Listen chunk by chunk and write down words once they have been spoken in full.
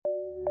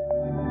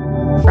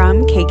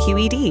from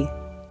KQED.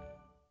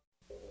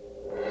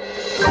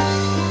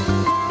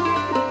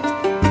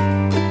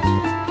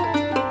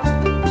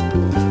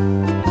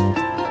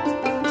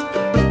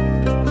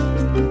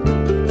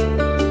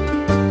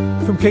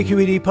 From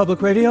KQED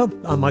Public Radio,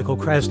 I'm Michael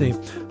Krasny.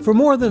 For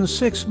more than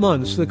 6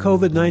 months, the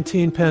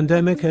COVID-19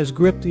 pandemic has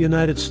gripped the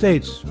United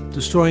States,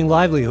 destroying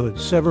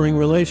livelihoods, severing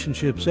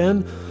relationships,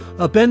 and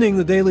upending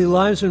the daily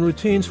lives and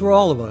routines for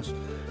all of us.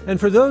 And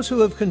for those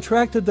who have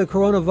contracted the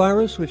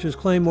coronavirus, which has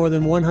claimed more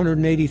than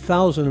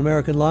 180,000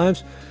 American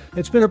lives,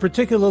 it's been a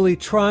particularly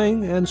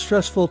trying and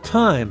stressful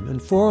time.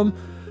 And Forum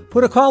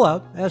put a call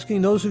out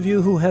asking those of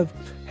you who have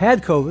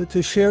had COVID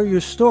to share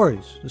your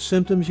stories, the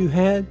symptoms you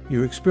had,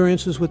 your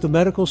experiences with the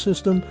medical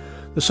system,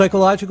 the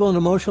psychological and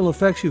emotional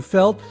effects you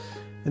felt.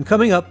 And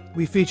coming up,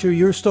 we feature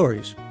your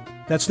stories.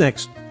 That's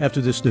next,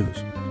 after this news.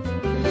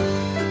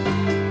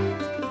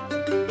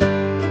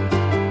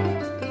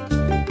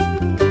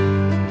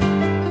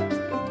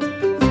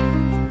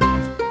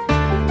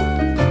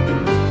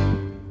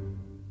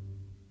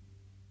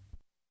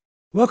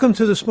 Welcome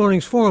to this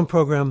morning's Forum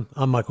program.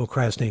 I'm Michael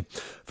Krasny.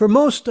 For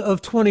most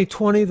of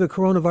 2020, the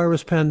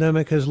coronavirus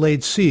pandemic has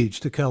laid siege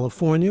to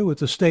California, with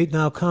the state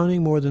now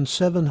counting more than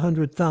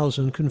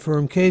 700,000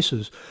 confirmed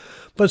cases.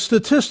 But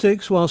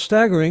statistics, while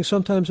staggering,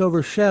 sometimes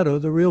overshadow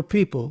the real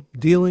people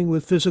dealing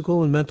with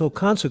physical and mental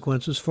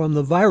consequences from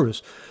the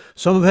virus.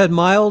 Some have had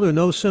mild or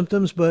no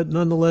symptoms, but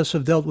nonetheless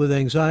have dealt with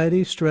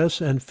anxiety, stress,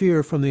 and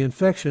fear from the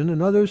infection,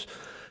 and others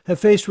have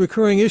faced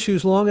recurring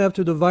issues long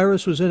after the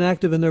virus was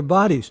inactive in their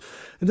bodies.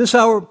 In this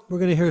hour, we're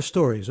going to hear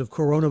stories of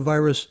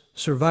coronavirus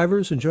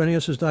survivors, and joining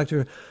us is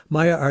Dr.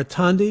 Maya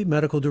Artandi,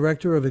 Medical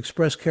Director of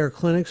Express Care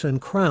Clinics and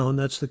CROWN,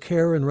 that's the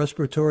care and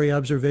respiratory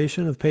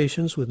observation of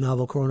patients with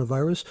novel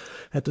coronavirus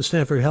at the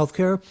Stanford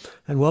Healthcare.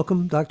 And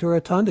welcome, Dr.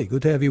 Artandi.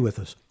 Good to have you with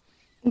us.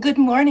 Good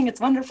morning.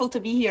 It's wonderful to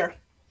be here.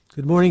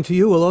 Good morning to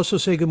you. We'll also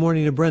say good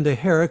morning to Brenda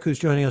Herrick, who's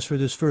joining us for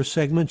this first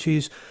segment.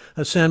 She's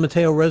a San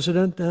Mateo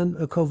resident and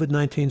a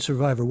COVID-19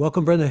 survivor.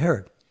 Welcome, Brenda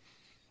Herrick.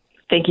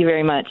 Thank you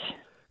very much.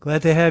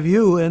 Glad to have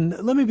you. And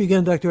let me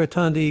begin, Dr.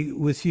 Artandi,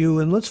 with you.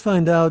 And let's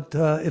find out,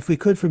 if we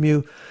could, from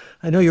you.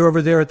 I know you're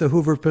over there at the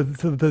Hoover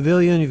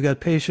Pavilion. You've got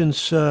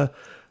patients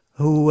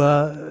who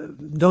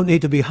don't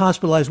need to be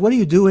hospitalized. What are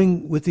you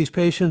doing with these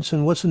patients,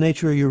 and what's the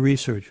nature of your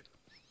research?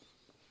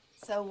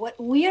 So what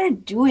we are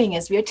doing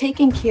is we are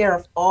taking care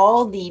of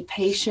all the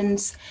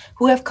patients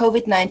who have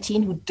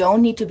COVID-19 who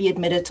don't need to be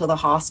admitted to the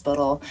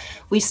hospital.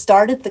 We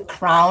started the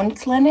CROWN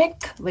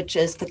Clinic, which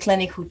is the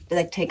clinic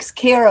that takes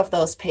care of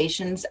those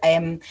patients,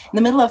 in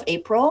the middle of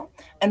April.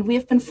 And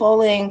we've been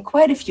following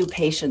quite a few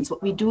patients.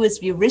 What we do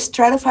is we risk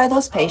stratify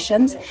those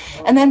patients.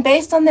 And then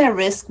based on their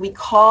risk, we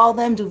call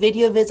them, do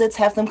video visits,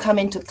 have them come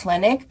into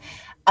clinic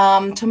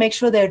to make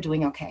sure they're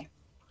doing okay.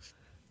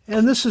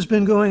 And this has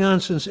been going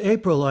on since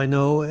April, I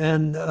know.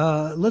 And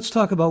let's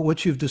talk about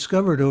what you've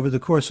discovered over the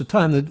course of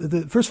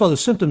time. First of all, the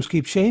symptoms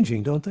keep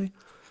changing, don't they?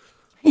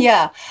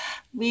 Yeah.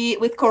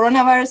 With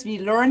coronavirus, we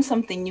learn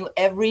something new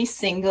every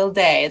single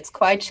day. It's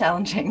quite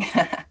challenging.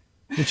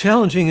 It's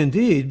challenging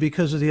indeed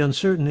because of the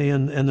uncertainty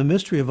and the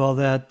mystery of all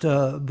that.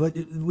 But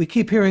we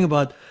keep hearing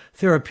about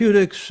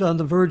therapeutics on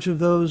the verge of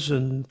those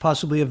and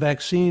possibly a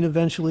vaccine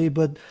eventually.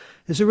 But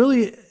is there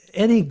really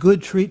any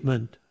good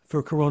treatment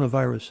for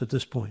coronavirus at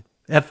this point?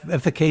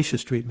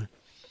 Efficacious treatment?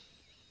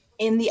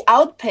 In the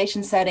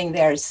outpatient setting,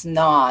 there's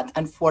not,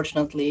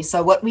 unfortunately.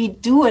 So what we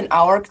do in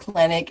our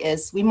clinic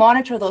is we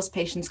monitor those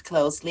patients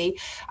closely.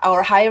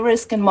 Our high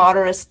risk and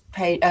moderate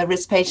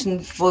risk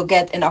patients will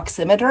get an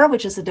oximeter,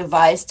 which is a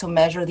device to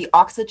measure the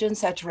oxygen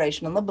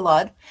saturation in the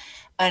blood.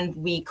 And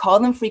we call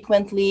them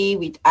frequently.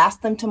 We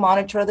ask them to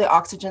monitor the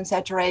oxygen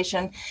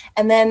saturation.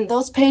 And then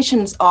those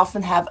patients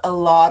often have a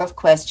lot of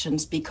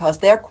questions because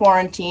they're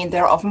quarantined.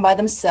 They're often by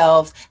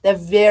themselves. They're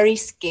very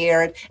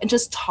scared. And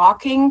just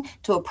talking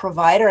to a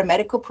provider, a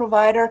medical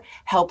provider,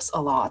 helps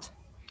a lot.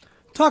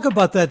 Talk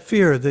about that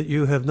fear that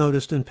you have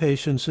noticed in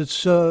patients.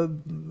 It's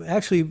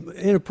actually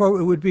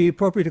inappropriate. It would be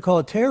appropriate to call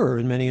it terror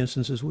in many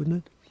instances,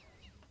 wouldn't it?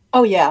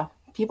 Oh, yeah.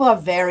 People are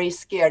very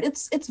scared.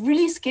 It's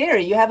really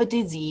scary. You have a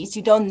disease.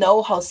 You don't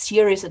know how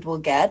serious it will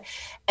get.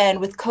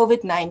 And with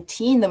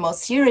COVID-19, the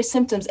most serious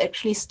symptoms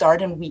actually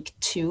start in week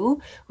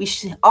 2. We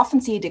often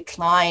see a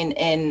decline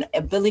in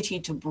ability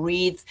to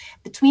breathe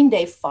between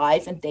day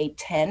 5 and day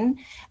 10.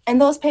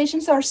 And those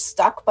patients are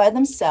stuck by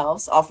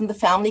themselves. Often the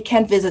family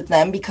can't visit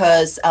them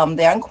because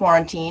they're in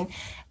quarantine.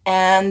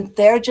 And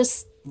they're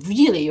just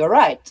really, you're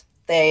right,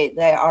 they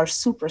are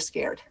super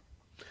scared.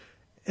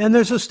 And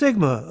there's a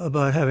stigma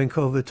about having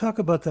COVID. Talk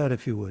about that,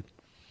 if you would.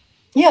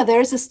 Yeah,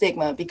 there's a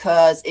stigma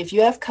because if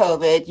you have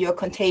COVID, you're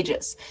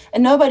contagious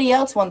and nobody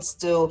else wants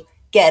to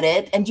get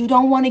it and you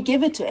don't want to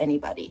give it to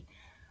anybody.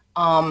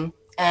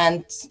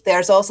 And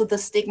there's also the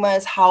stigma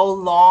is how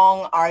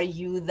long are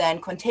you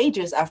then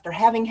contagious after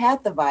having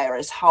had the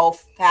virus? How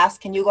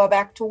fast can you go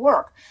back to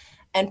work?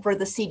 And for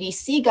the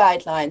CDC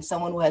guidelines,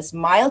 someone who has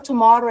mild to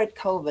moderate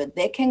COVID,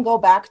 they can go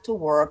back to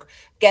work,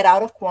 get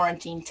out of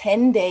quarantine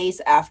 10 days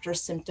after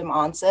symptom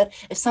onset.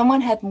 If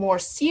someone had more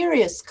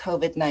serious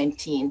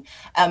COVID-19,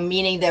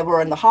 meaning they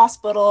were in the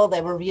hospital,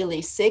 they were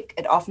really sick,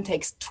 it often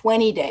takes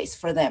 20 days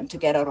for them to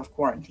get out of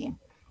quarantine.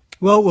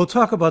 Well, we'll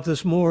talk about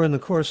this more in the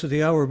course of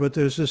the hour, but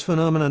there's this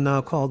phenomenon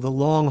now called the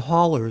long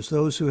haulers,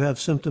 those who have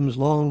symptoms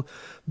long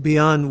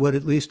beyond what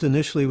at least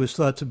initially was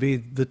thought to be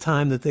the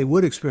time that they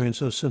would experience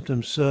those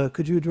symptoms.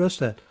 Could you address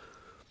that?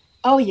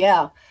 Oh,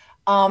 yeah.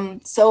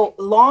 So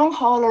long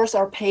haulers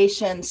are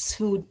patients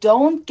who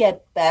don't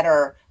get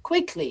better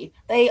quickly.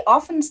 They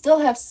often still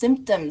have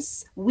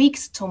symptoms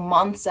weeks to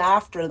months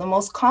after. The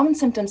most common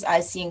symptoms I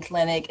see in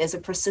clinic is a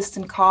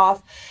persistent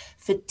cough,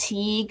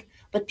 fatigue,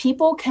 but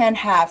people can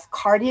have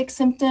cardiac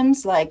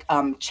symptoms like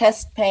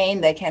chest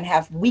pain. They can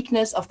have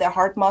weakness of their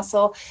heart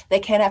muscle. They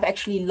can have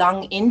actually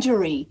lung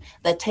injury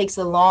that takes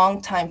a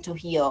long time to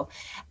heal.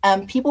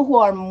 People who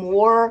are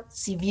more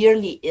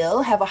severely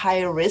ill have a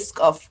higher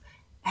risk of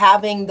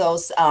having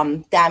those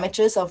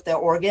damages of their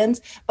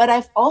organs. But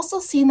I've also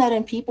seen that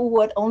in people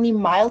who had only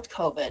mild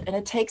COVID, and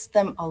it takes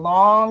them a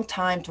long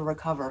time to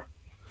recover.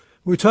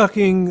 We're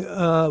talking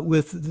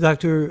with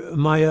Dr.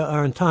 Maya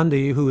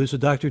Arantandi, who is a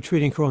doctor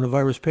treating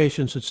coronavirus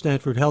patients at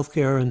Stanford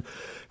Healthcare. And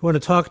we want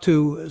to talk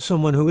to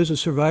someone who is a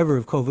survivor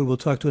of COVID. We'll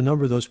talk to a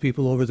number of those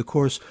people over the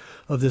course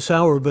of this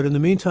hour. But in the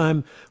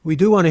meantime, we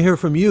do want to hear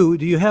from you.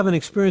 Do you have an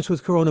experience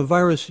with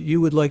coronavirus you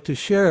would like to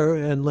share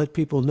and let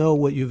people know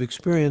what you've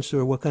experienced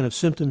or what kind of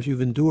symptoms you've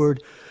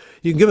endured?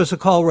 You can give us a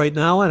call right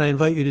now, and I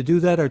invite you to do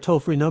that. Our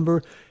toll-free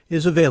number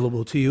is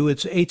available to you.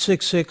 It's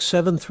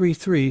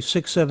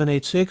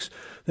 866-733-6786.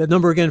 That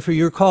number again for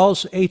your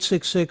calls,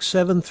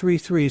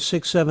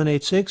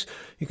 866-733-6786.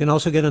 You can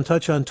also get in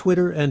touch on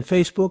Twitter and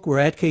Facebook. We're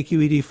at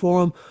KQED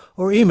Forum,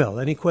 or email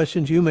any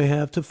questions you may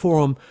have to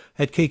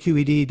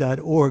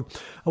forum@kqed.org.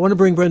 I want to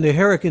bring Brenda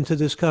Herrick into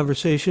this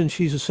conversation.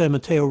 She's a San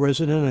Mateo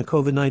resident, a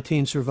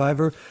COVID-19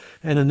 survivor,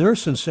 and a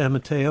nurse in San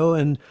Mateo.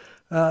 And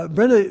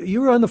Brenda, you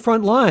were on the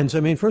front lines. I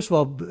mean, first of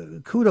all,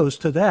 kudos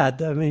to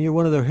that. I mean, you're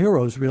one of the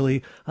heroes,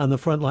 really, on the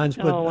front lines.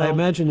 But I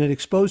imagine it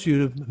exposed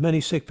you to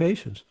many sick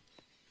patients.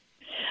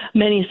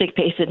 Many sick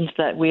patients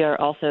that we are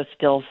also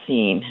still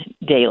seeing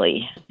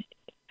daily.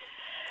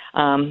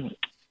 So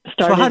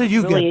how did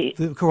you get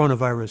the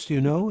coronavirus? Do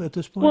you know at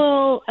this point?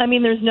 Well, I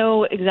mean, there's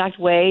no exact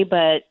way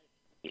but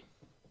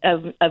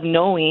of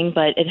knowing,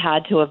 but it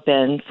had to have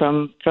been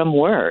from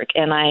work.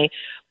 And I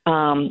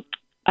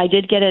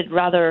did get it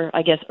rather,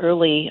 I guess,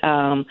 early.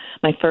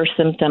 My first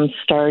symptoms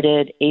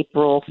started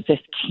April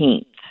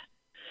 15th.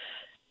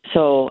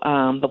 So,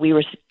 but we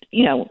were,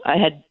 I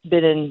had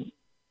been in,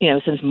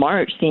 since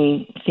March,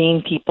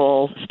 seeing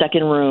people stuck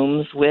in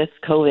rooms with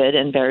COVID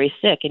and very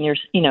sick. And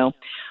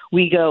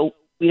we don't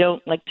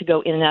like to go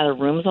in and out of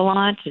rooms a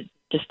lot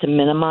just to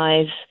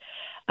minimize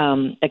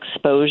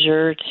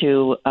exposure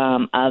to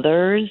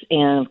others.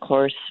 And of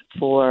course,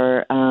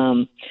 for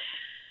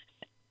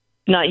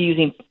not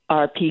using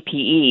our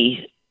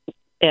PPE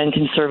and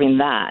conserving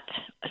that.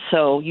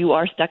 So you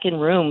are stuck in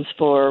rooms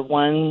for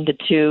 1 to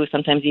 2,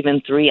 sometimes even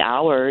 3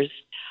 hours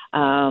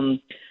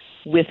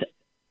with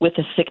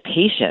a sick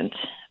patient.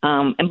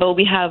 But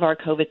we have our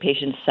COVID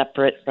patients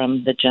separate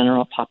from the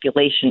general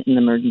population in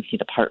the emergency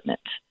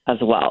department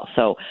as well.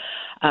 So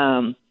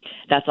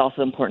that's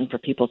also important for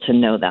people to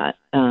know that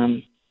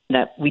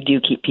we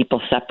do keep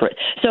people separate.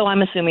 So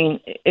I'm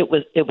assuming it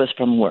was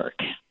from work,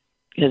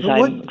 because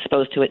I'm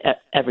exposed to it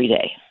every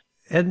day.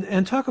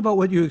 And talk about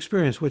what you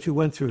experienced, what you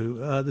went through.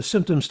 The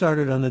symptoms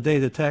started on the day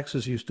the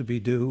taxes used to be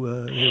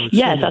due.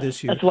 Yes,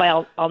 that's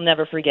why I'll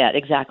never forget.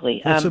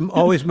 Exactly. That's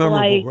always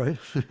memorable, right?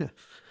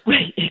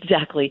 Right,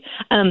 exactly.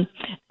 I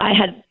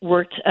had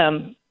worked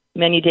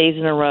many days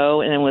in a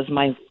row, and it was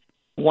my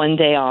one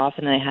day off,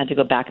 and then I had to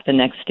go back the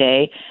next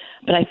day.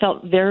 But I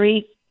felt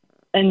very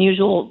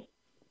unusual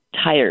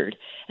tired.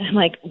 And I'm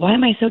like, why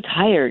am I so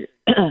tired?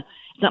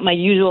 It's not my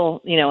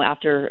usual,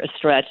 after a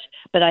stretch,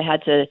 but I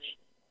had to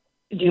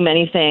do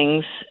many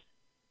things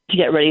to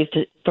get ready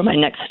for my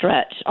next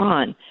stretch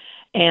on.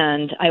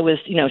 And I was,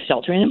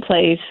 sheltering in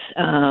place,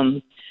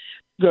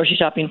 grocery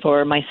shopping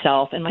for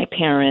myself and my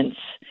parents.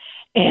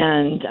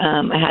 And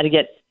I had to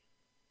get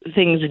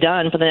things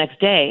done for the next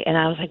day. And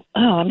I was like,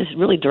 oh, I'm just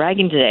really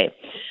dragging today.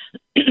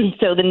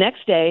 So the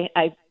next day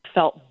I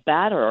felt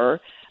better,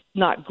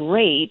 not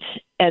great.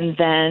 And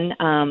then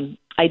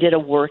I did a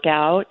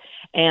workout,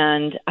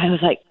 and I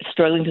was like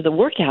struggling through the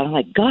workout. I'm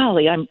like,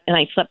 golly, and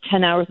I slept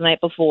 10 hours the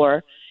night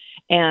before,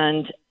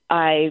 and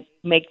I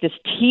make this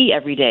tea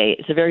every day.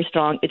 It's a very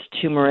strong, it's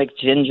turmeric,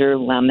 ginger,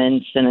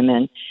 lemon,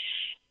 cinnamon,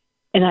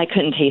 and I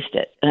couldn't taste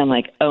it. And I'm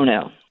like, oh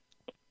no.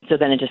 So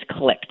then it just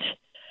clicked.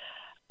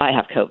 I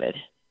have COVID.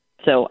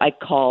 So I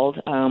called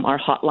our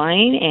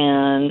hotline,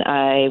 and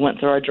I went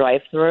through our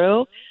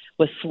drive-through,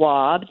 was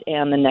swabbed,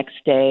 and the next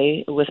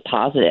day it was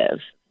positive.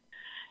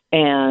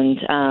 And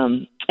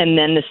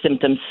then the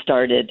symptoms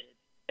started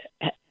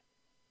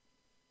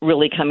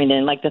really coming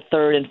in, like the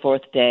third and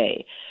fourth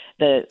day.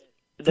 The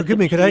Forgive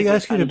me, could I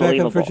ask you to back up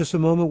for unbelievable. just a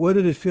moment? What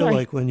did it feel Sure,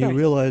 like when you sure.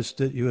 realized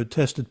that you had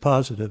tested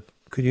positive?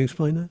 Could you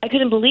explain that? I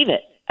couldn't believe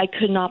it. I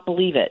could not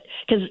believe it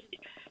because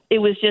it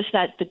was just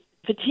that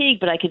fatigue,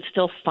 but I could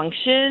still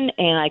function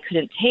and I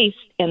couldn't taste.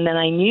 And then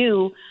I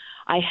knew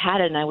I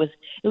had it, and it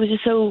was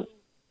just so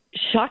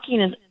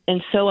shocking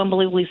and so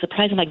unbelievably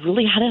surprising. Like,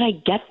 really, how did I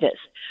get this?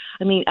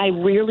 I mean, I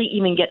rarely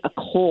even get a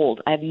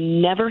cold. I've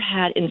never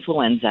had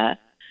influenza.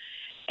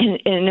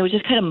 And it was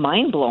just kind of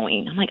mind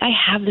blowing. I'm like, I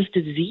have this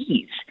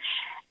disease.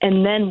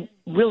 And then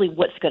really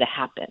what's going to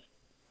happen?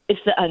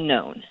 It's the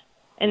unknown.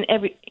 And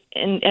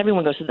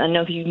everyone goes to the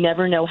unknown because you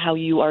never know how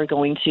you are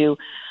going to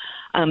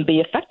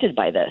be affected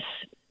by this.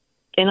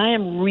 And I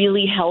am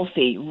really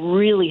healthy,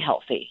 really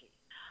healthy.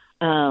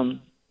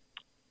 And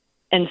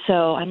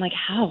so I'm like,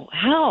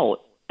 how?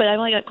 But I'm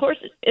like, of course,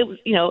 it was,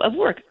 of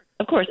work,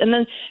 of course. And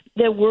then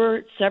there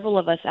were several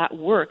of us at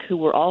work who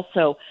were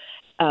also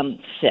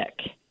sick.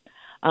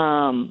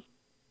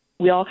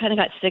 We all kind of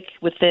got sick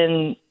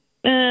within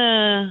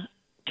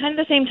kind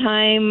of the same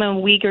time, a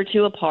week or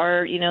two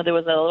apart. There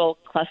was a little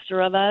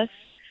cluster of us.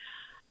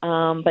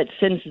 But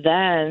since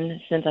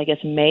then, since I guess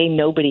May,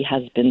 nobody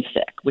has been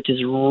sick, which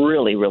is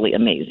really, really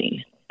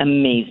amazing.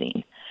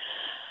 Amazing.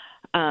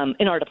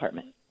 In our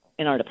department.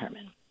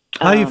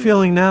 How are you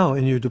feeling now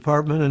in your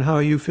department, and how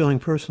are you feeling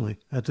personally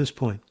at this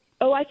point?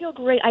 Oh, I feel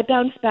great. I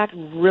bounced back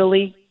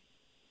really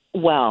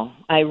well.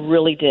 I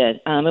really did.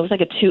 It was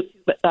like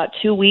about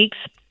 2 weeks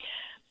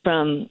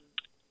from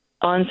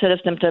onset of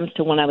symptoms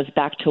to when I was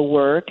back to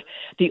work.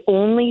 The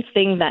only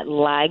thing that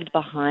lagged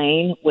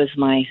behind was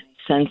my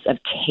sense of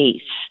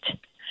taste.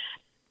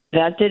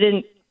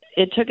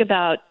 It took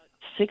about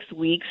 6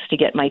 weeks to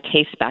get my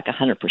taste back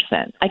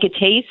 100%. I could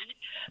taste,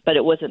 but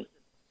it wasn't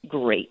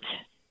great.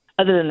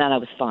 Other than that, I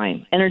was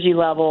fine. Energy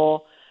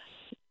level,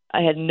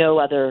 I had no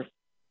other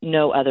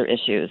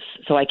issues.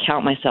 So I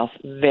count myself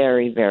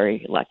very,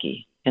 very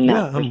lucky in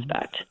that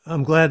respect.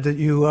 I'm glad that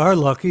you are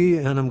lucky,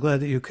 and I'm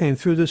glad that you came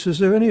through this. Is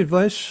there any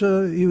advice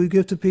you would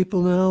give to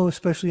people now,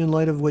 especially in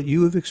light of what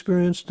you have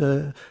experienced,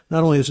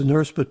 not only as a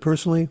nurse, but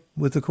personally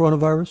with the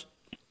coronavirus?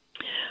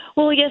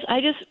 Well, yes,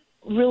 I just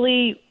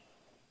really,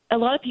 a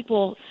lot of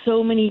people,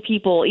 so many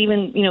people,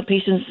 even,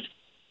 patients,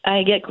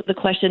 I get the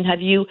question,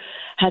 have you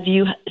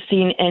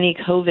seen any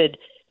COVID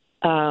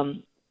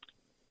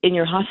in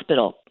your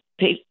hospital?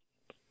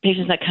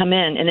 Patients that come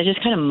in, and it's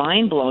just kind of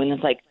mind-blowing.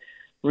 It's like,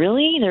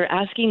 really? They're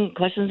asking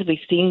questions if we've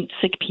seen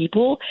sick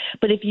people?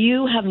 But if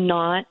you have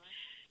not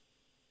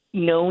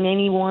known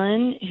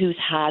anyone who's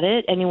had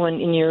it,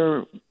 anyone in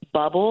your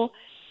bubble,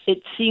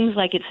 it seems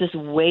like it's just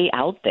way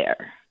out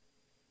there.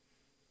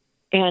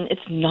 And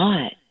it's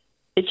not.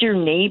 It's your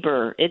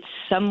neighbor. It's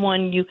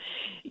someone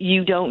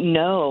you don't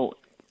know.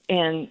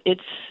 And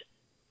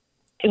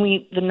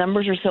the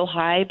numbers are so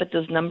high, but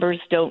those numbers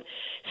don't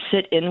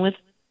sit in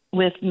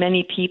with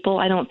many people,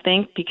 I don't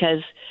think,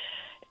 because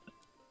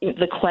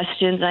the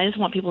questions, I just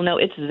want people to know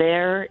it's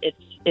there,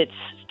 it's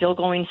still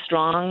going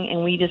strong,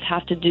 and we just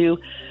have to do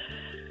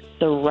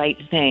the right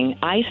thing.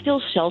 I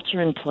still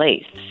shelter in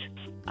place.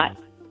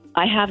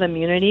 I have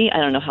immunity. I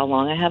don't know how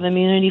long I have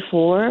immunity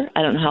for.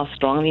 I don't know how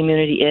strong the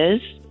immunity is.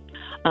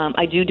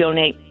 I do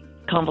donate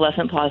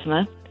convalescent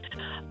plasma.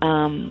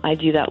 I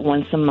do that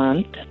once a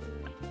month.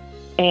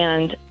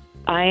 And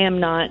I am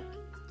not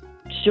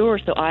sure,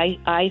 so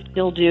I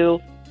still do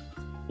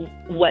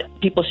what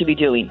people should be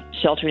doing,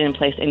 sheltering in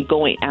place and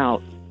going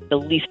out the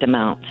least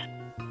amount.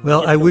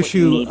 Well, I wish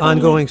you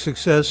ongoing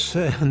success,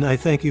 and I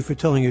thank you for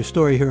telling your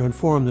story here on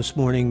Forum this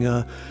morning.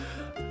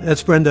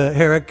 That's Brenda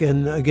Herrick,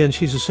 and again,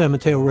 she's a San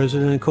Mateo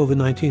resident, a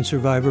COVID-19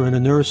 survivor, and a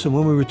nurse. And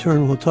when we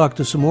return, we'll talk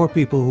to some more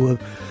people who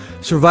have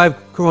survived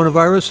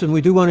coronavirus, and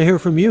we do want to hear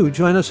from you.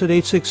 Join us at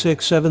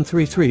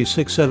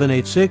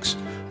 866-733-6786.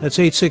 That's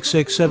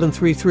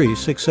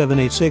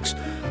 866-733-6786.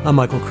 I'm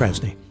Michael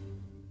Krasny.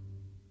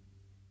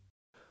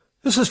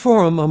 This is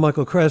Forum. I'm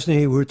Michael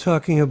Krasny. We're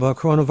talking about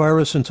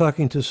coronavirus and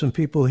talking to some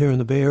people here in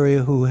the Bay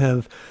Area who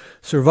have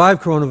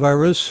survived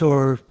coronavirus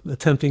or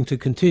attempting to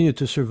continue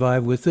to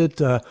survive with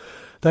it.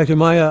 Dr.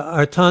 Maya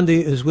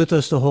Artandi is with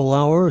us the whole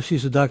hour.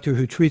 She's a doctor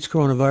who treats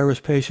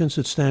coronavirus patients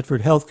at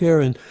Stanford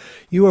Healthcare, and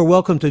you are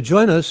welcome to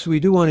join us. We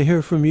do want to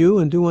hear from you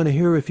and do want to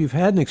hear if you've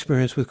had an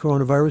experience with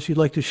coronavirus you'd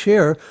like to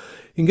share.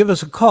 You can give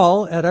us a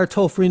call at our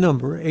toll-free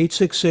number,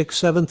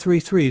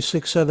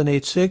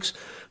 866-733-6786.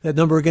 That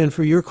number again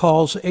for your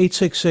calls,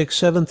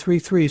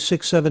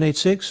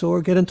 866-733-6786,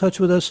 or get in touch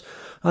with us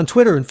on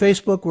Twitter and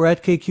Facebook. We're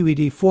at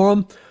KQED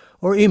Forum,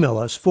 or email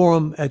us,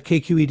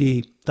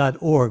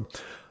 forum@kqed.org.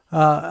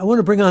 I want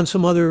to bring on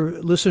some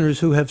other listeners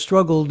who have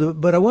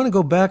struggled, but I want to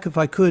go back, if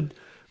I could,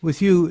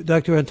 with you,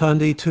 Dr.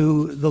 Artandi,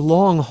 to the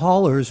long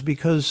haulers,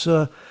 because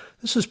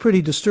this is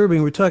pretty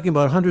disturbing. We're talking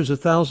about hundreds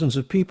of thousands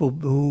of people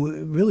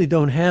who really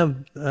don't have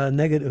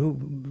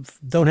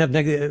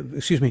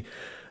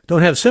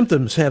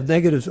symptoms, have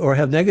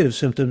negative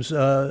symptoms,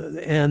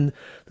 and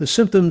the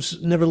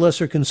symptoms nevertheless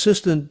are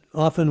consistent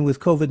often with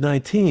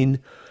COVID-19.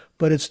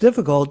 but it's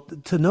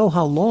difficult to know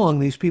how long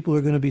these people are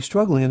going to be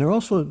struggling. And they're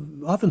also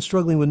often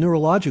struggling with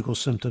neurological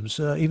symptoms,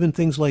 even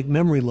things like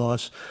memory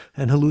loss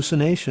and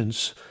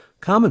hallucinations,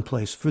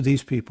 commonplace for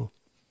these people.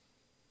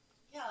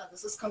 Yeah,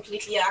 this is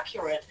completely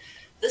accurate.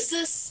 This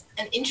is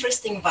an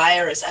interesting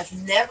virus. I've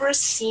never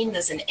seen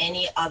this in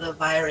any other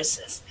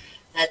viruses,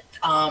 that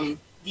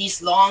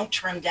these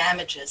long-term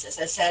damages. As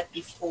I said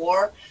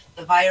before,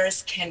 the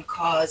virus can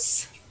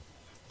cause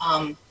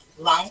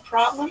lung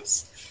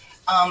problems.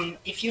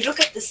 If you look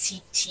at the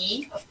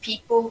CT of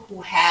people who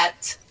had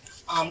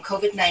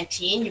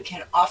COVID-19, you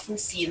can often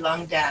see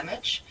lung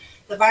damage.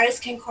 The virus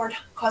can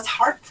cause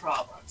heart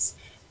problems.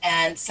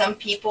 And some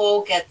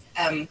people get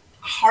a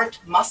heart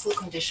muscle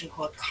condition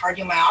called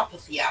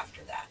cardiomyopathy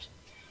after that.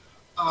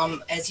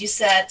 As you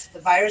said, the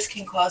virus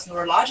can cause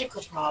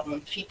neurological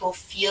problems. People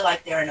feel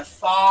like they're in a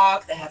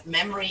fog, they have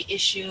memory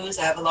issues.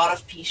 I have a lot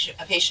of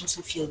patients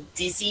who feel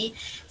dizzy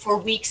for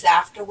weeks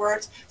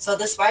afterwards. So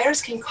this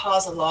virus can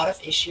cause a lot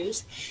of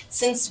issues.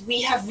 Since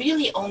we have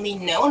really only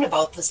known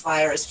about this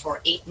virus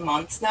for 8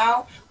 months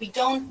now, we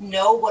don't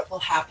know what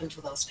will happen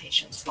to those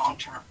patients long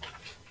term.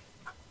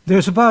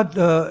 There's about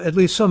at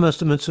least some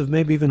estimates of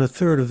maybe even a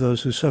third of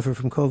those who suffer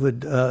from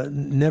COVID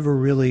never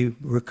really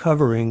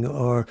recovering,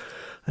 or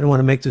I don't want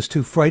to make this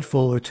too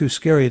frightful or too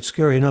scary. It's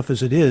scary enough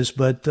as it is,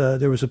 but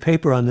there was a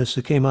paper on this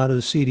that came out of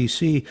the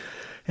CDC,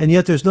 and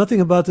yet there's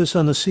nothing about this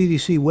on the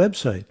CDC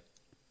website.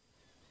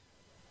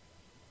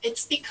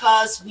 It's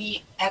because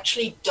we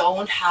actually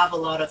don't have a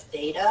lot of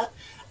data.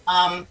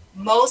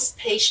 Most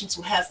patients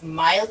who have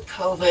mild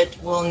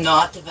COVID will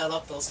not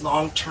develop those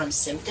long-term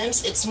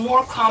symptoms. It's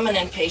more common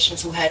in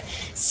patients who had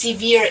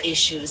severe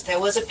issues. There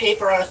was a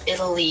paper out of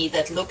Italy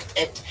that looked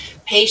at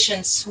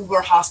patients who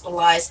were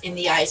hospitalized in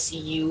the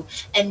ICU,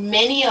 and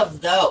many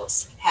of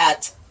those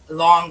had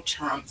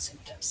long-term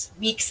symptoms,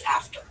 weeks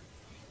after.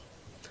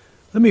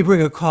 Let me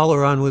bring a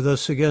caller on with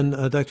us again.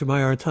 Dr.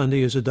 Maya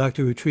Artandi is a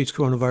doctor who treats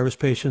coronavirus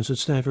patients at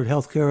Stanford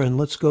Healthcare, and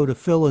let's go to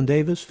Phil in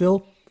Davis.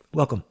 Phil,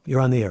 welcome.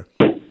 You're on the air.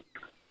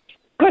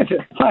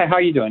 Good. Hi, how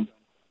are you doing?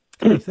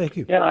 Hey, thank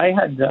you. Yeah, I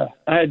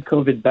had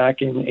COVID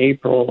back in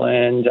April,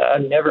 and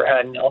I've never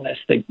had an illness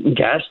that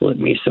gaslit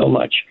me so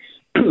much.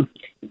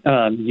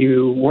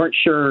 You weren't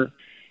sure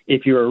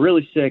if you were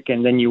really sick,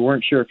 and then you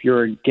weren't sure if you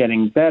were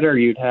getting better.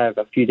 You'd have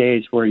a few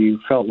days where you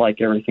felt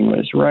like everything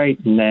was right,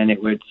 and then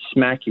it would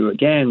smack you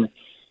again.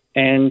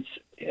 And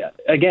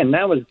again,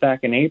 that was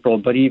back in April,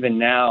 but even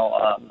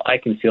now, I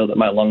can feel that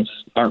my lungs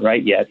aren't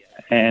right yet,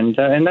 and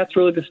that's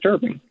really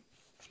disturbing.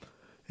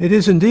 It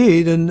is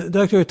indeed. And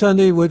Dr.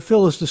 Artandi, what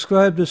Phil has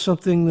described is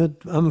something that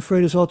I'm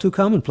afraid is all too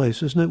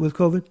commonplace, isn't it, with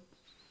COVID?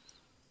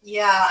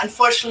 Yeah,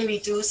 unfortunately, we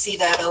do see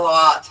that a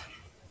lot.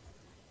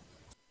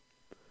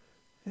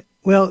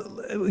 Well,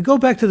 we go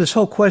back to this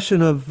whole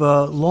question of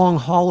long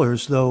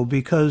haulers, though,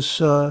 because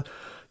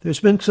there's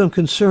been some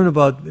concern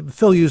about,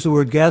 Phil used the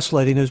word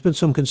gaslighting, there's been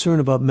some concern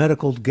about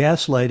medical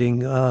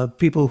gaslighting,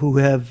 people who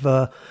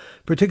have,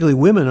 particularly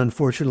women,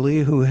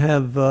 unfortunately, who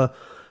have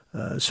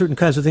certain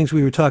kinds of things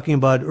we were talking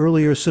about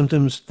earlier,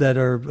 symptoms that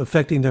are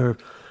affecting their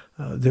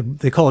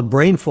they call it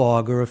brain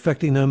fog, or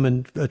affecting them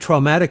in a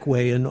traumatic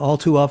way. And all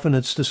too often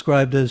it's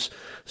described as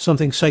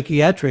something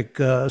psychiatric,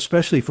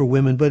 especially for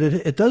women. But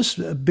it does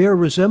bear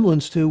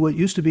resemblance to what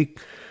used to be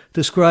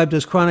described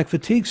as chronic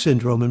fatigue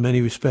syndrome in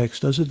many respects,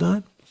 does it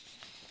not?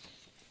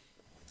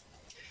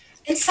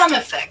 In some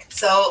effect.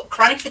 So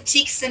chronic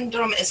fatigue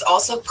syndrome is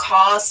also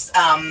caused,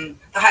 the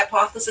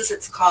hypothesis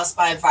it's caused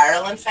by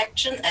viral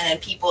infection, and then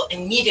people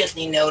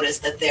immediately notice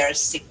that they're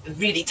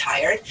really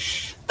tired.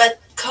 But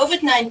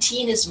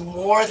COVID-19 is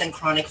more than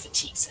chronic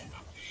fatigue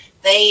syndrome.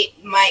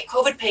 My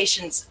COVID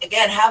patients,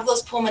 again, have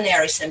those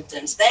pulmonary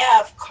symptoms. They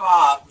have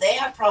cough, they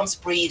have problems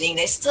breathing,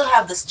 they still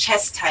have this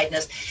chest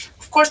tightness.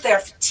 Of course, they are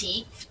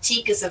fatigued.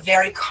 Fatigue is a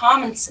very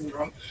common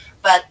syndrome,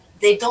 but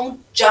they don't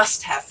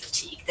just have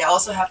fatigue. They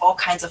also have all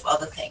kinds of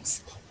other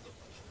things.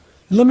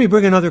 Let me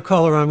bring another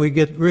caller on. We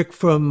get Rick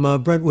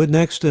from Brentwood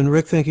next. And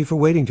Rick, thank you for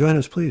waiting. Join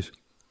us, please.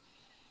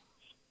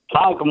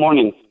 Hi, good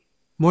morning.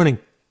 Morning.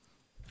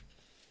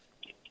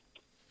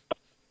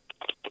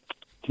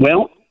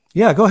 Well?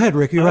 Yeah, go ahead,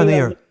 Rick. You're on the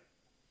air.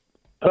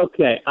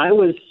 Okay. I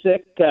was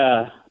sick.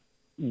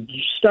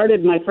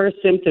 Started my first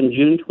symptom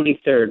June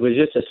 23rd. It was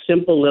just a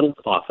simple little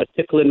cough, a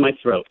tickle in my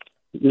throat.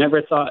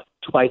 Never thought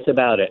twice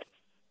about it.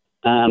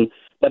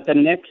 But the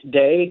next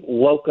day,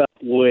 woke up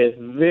with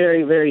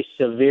very, very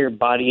severe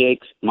body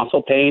aches,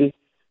 muscle pain.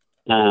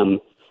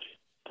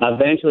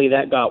 Eventually,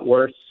 that got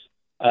worse.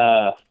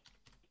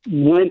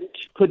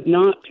 Could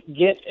not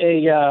get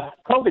a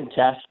COVID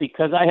test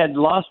because I had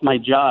lost my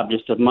job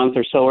just a month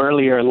or so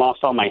earlier and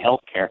lost all my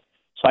health care.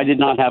 So I did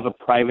not have a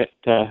private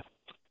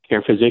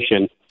care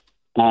physician.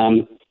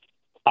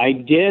 I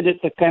did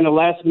at the kind of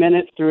last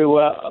minute through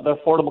the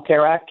Affordable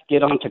Care Act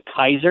get onto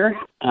Kaiser.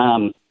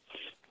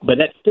 But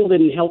that still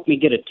didn't help me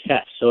get a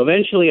test. So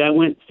eventually I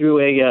went through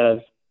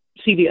a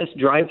CVS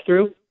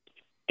drive-through,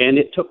 and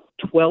it took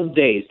 12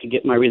 days to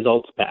get my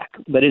results back.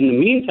 But in the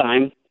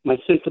meantime, my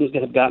symptoms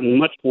have gotten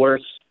much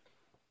worse.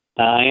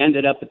 I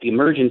ended up at the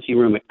emergency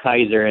room at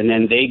Kaiser, and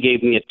then they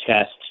gave me a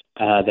test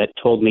that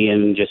told me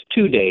in just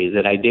 2 days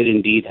that I did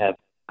indeed have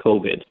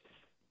COVID.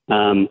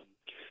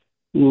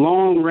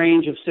 Long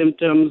range of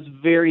symptoms,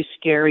 very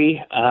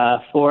scary.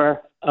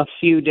 For a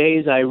few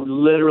days, I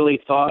literally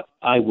thought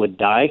I would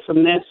die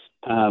from this.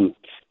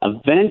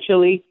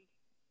 Eventually,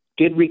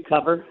 did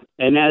recover.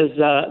 And as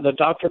the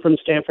doctor from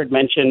Stanford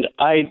mentioned,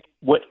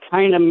 what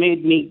kind of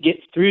made me get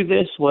through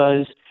this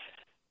was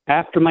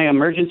after my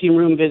emergency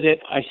room visit,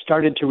 I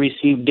started to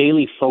receive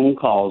daily phone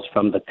calls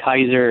from the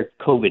Kaiser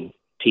COVID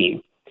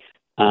team.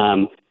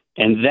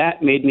 And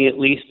that made me at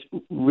least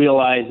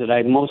realize that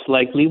I most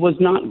likely was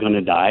not going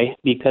to die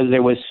because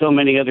there was so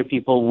many other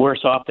people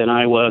worse off than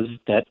I was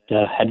that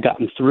had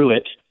gotten through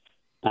it.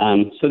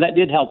 So that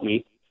did help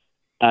me.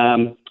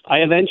 I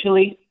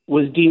eventually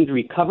was deemed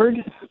recovered.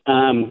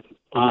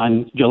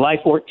 On July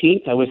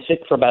 14th, I was sick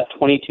for about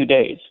 22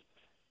 days.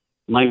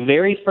 My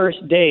very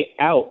first day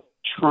out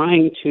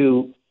trying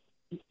to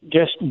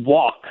just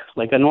walk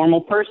like a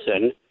normal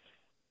person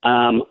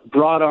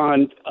brought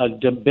on a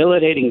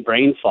debilitating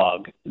brain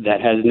fog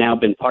that has now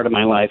been part of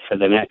my life for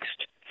the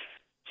next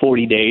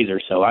 40 days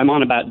or so. I'm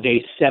on about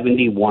day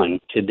 71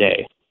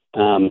 today.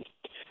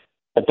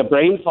 But the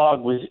brain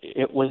fog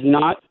was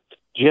not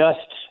just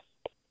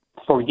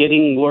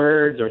forgetting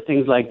words or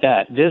things like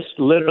that. This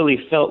literally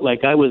felt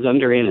like I was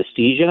under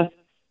anesthesia.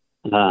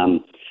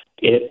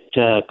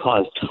 It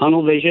caused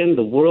tunnel vision.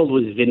 The world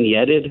was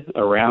vignetted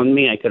around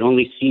me. I could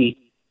only see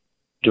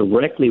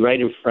directly right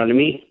in front of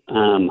me.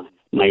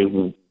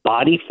 My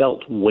body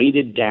felt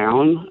weighted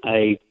down.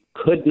 I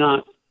could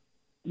not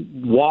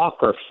walk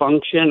or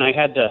function.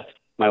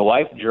 My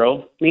wife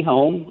drove me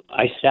home.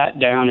 I sat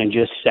down and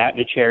just sat in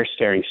a chair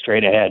staring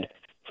straight ahead.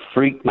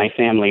 Freaked my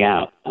family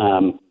out.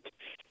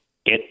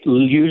 It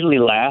usually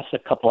lasts a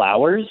couple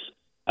hours.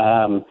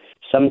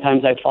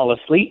 Sometimes I fall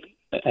asleep,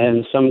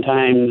 and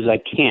sometimes I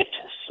can't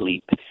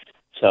sleep.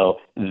 So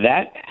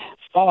that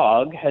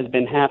fog has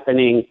been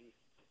happening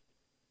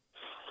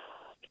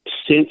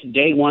since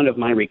day one of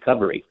my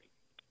recovery.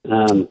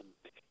 Now,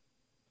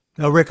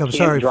 Rick, I'm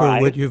sorry for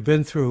what you've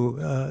been through.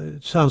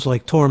 It sounds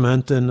like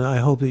torment, and I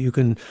hope that you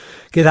can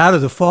get out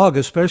of the fog,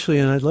 especially.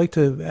 And I'd like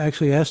to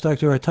actually ask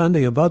Dr.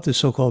 Artandi about this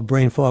so-called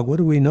brain fog. What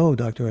do we know,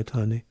 Dr.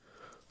 Artandi?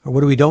 Or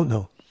what do we don't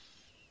know?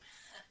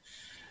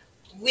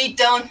 We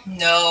don't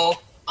know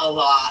a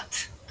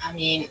lot. I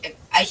mean,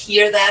 I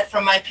hear that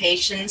from my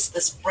patients,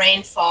 this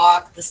brain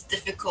fog, this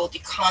difficulty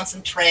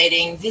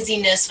concentrating,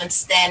 dizziness when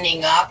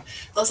standing up.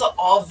 Those are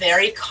all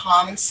very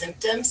common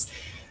symptoms.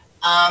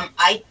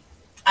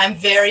 I'm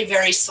very,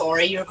 very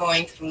sorry you're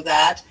going through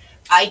that.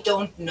 I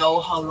don't know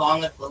how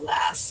long it will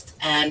last.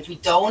 And we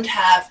don't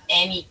have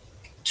any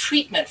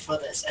treatment for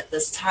this at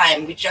this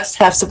time. We just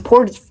have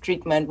supportive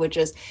treatment, which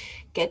is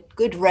get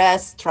good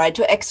rest, try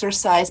to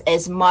exercise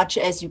as much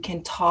as you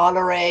can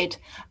tolerate,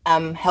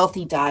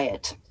 healthy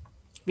diet.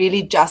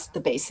 Really just the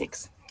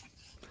basics.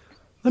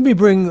 Let me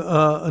bring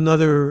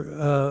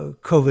another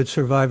COVID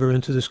survivor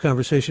into this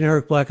conversation.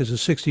 Eric Black is a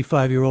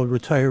 65-year-old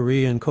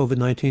retiree and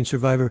COVID-19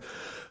 survivor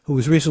who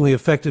was recently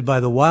affected by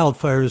the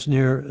wildfires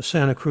near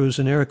Santa Cruz.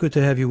 And Eric, good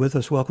to have you with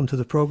us. Welcome to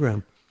the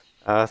program.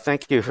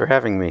 Thank you for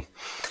having me.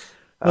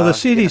 Well, the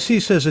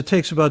CDC says it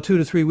takes about 2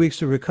 to 3 weeks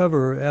to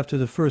recover after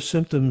the first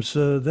symptoms.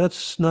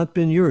 That's not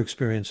been your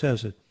experience,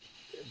 has it?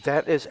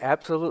 That is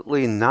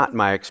absolutely not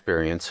my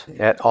experience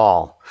at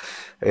all.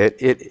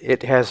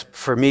 It has,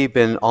 for me,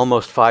 been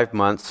almost 5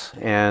 months,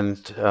 and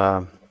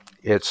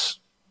it's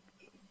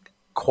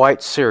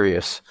quite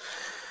serious.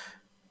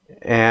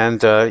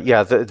 And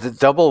the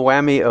double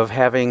whammy of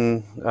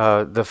having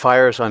the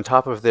fires on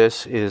top of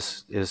this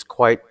is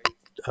quite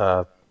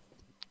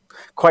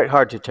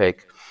hard to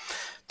take.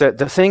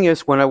 The thing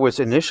is, when I was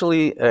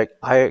initially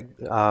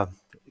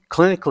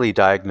clinically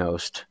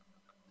diagnosed,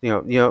 you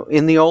know,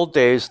 in the old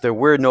days there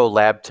were no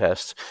lab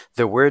tests,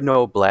 there were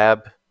no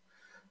lab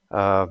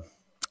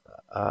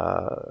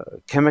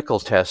chemical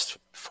tests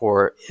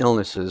for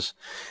illnesses.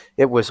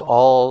 It was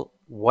all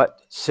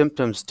what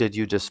symptoms did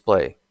you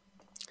display.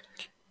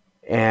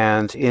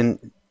 And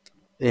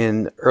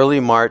in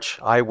early March,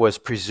 I was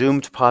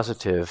presumed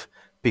positive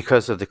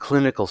because of the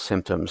clinical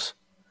symptoms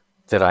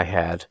that I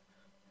had.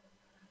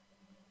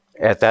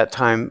 At that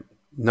time,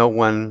 no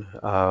one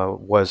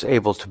was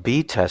able to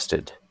be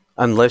tested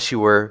unless you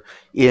were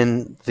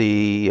in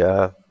the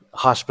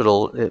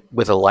hospital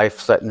with a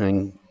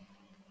life-threatening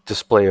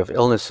display of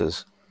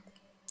illnesses.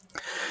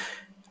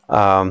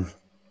 Now,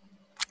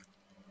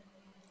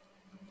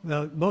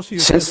 most of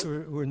your tests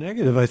were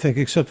negative, I think,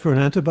 except for an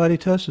antibody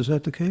test. Is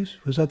that the case?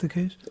 Was that the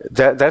case?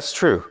 That's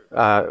true.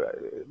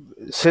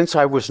 Since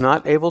I was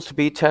not able to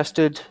be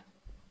tested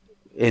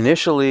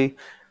initially,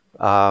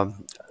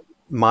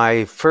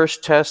 my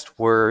first tests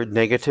were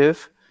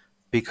negative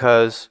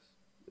because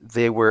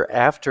they were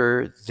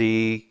after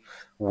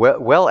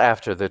well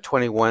after the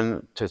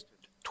 21 to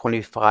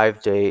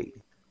 25 day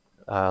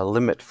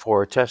limit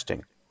for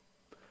testing.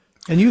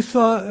 And you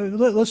thought,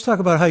 let's talk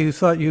about how you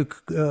thought you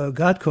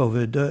got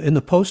COVID in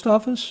the post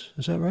office.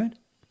 Is that right?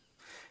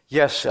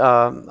 Yes,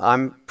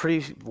 I'm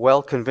pretty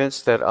well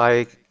convinced that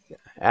I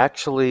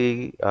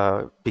actually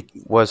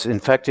was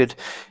infected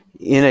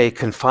in a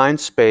confined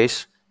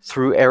space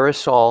through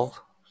aerosol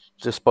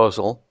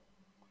disposal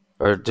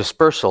or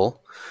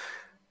dispersal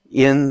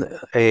in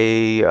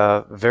a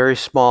very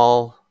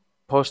small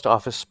post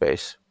office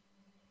space.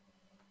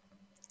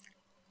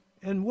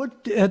 And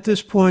what, at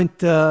this point,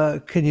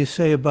 can you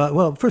say about,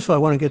 well, first of all, I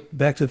want to get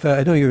back to the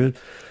fact, I know you're a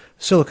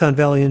Silicon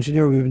Valley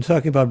engineer. We've been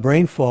talking about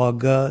brain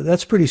fog.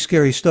 That's pretty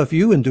scary stuff.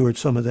 You endured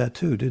some of that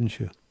too, didn't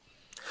you?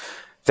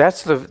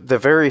 That's the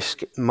very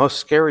most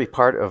scary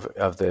part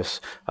of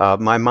this.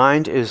 My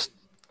mind is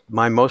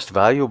my most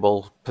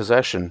valuable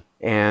possession,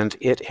 and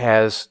it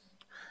has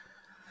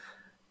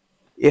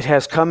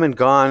come and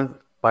gone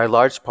by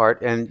large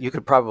part, and you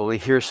could probably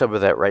hear some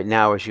of that right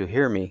now as you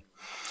hear me.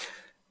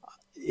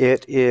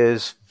 It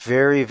is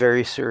very,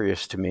 very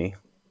serious to me.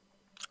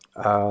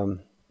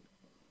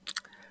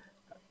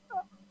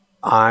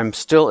 I'm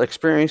still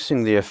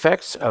experiencing the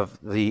effects of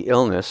the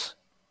illness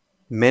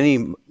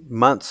many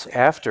months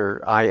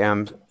after I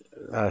am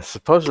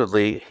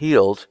supposedly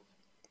healed,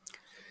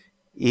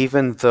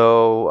 even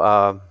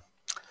though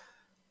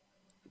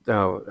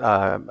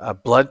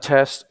blood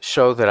tests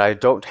show that I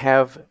don't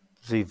have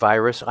the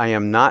virus. I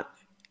am not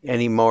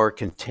any more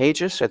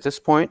contagious at this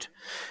point,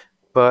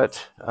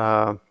 but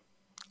I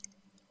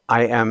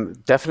am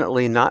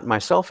definitely not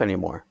myself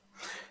anymore.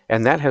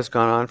 And that has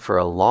gone on for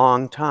a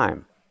long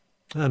time.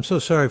 I'm so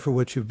sorry for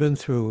what you've been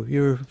through.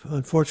 You're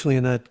unfortunately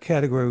in that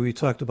category we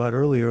talked about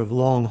earlier of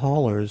long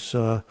haulers.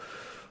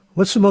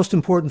 What's the most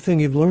important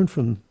thing you've learned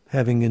from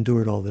having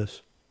endured all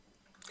this?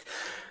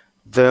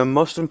 The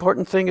most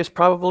important thing is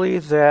probably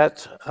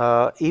that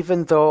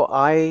even though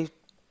I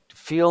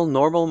feel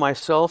normal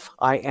myself,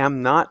 I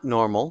am not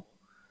normal,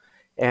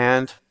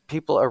 and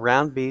people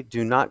around me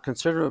do not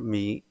consider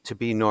me to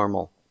be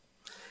normal.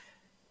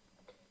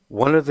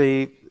 One of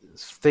the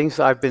things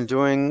I've been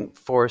doing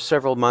for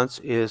several months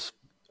is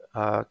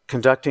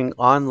conducting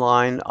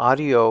online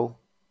audio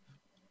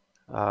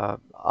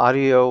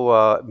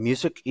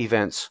music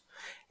events,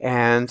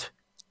 and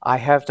I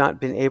have not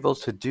been able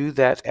to do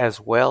that as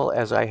well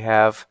as I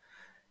have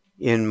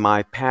in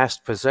my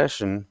past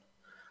possession,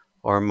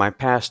 or my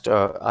past,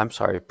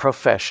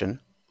 profession.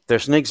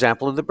 There's an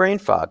example of the brain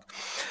fog.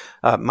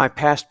 My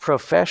past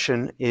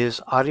profession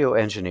is audio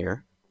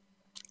engineer,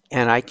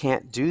 and I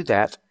can't do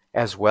that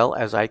as well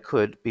as I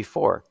could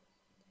before.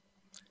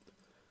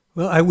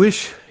 Well, I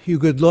wish you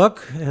good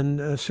luck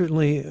and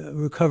certainly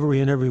recovery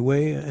in every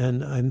way,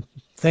 and I'm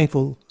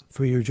thankful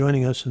for your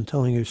joining us and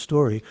telling your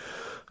story.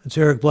 It's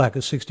Eric Black, a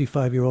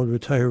 65-year-old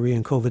retiree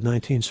and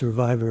COVID-19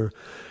 survivor.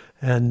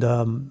 And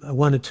I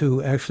wanted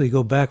to actually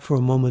go back for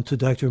a moment to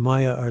Dr.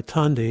 Maya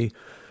Artandi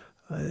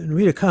and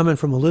read a comment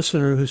from a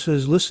listener who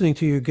says, listening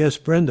to your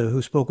guest Brenda,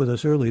 who spoke with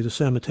us earlier, the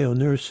San Mateo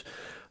nurse,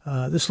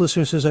 this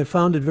listener says, I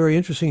found it very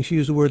interesting. She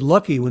used the word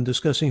lucky when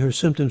discussing her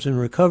symptoms and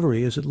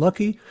recovery. Is it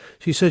lucky?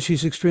 She says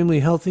she's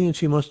extremely healthy and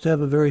she must have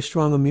a very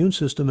strong immune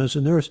system as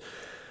a nurse.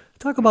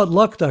 Talk about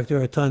luck, Dr.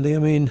 Artandi. I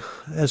mean,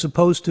 as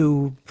opposed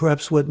to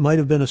perhaps what might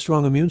have been a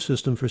strong immune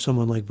system for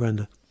someone like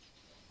Brenda.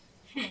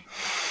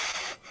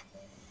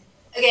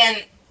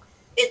 Again,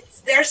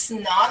 there's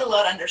not a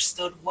lot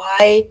understood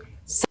why.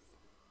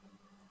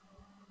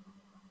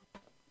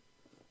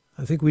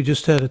 I think we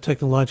just had a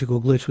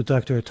technological glitch with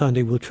Dr.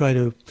 Artandi. We'll try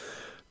to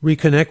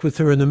reconnect with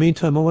her. In the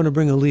meantime, I want to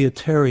bring Aaliyah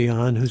Terry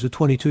on, who's a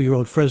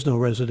 22-year-old Fresno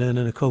resident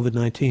and a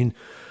COVID-19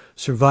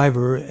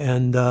 survivor.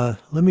 And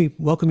let me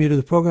welcome you to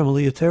the program,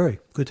 Aaliyah Terry.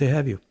 Good to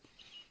have you.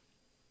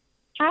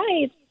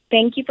 Hi.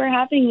 Thank you for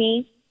having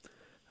me.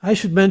 I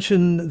should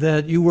mention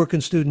that you work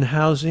in student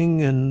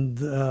housing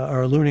and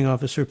are a learning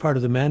officer, part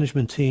of the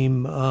management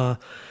team,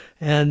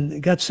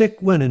 and got sick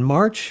when? In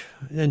March?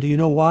 And do you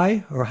know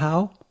why or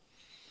how?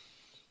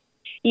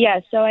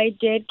 Yeah, so I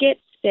did get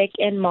sick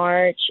in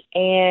March,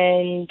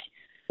 and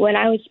when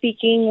I was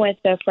speaking with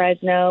the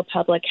Fresno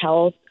Public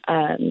Health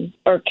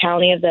or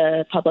County of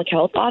the Public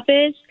Health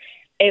Office,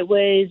 it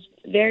was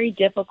very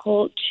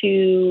difficult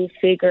to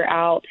figure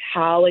out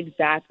how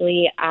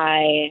exactly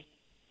I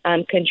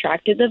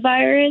contracted the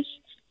virus.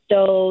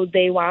 So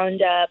they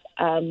wound up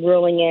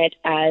ruling it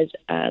as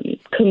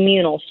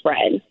communal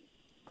spread.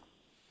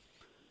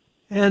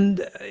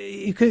 And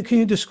can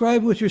you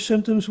describe what your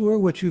symptoms were,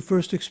 what you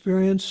first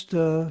experienced?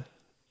 Yeah,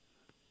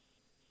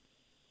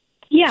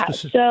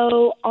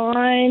 so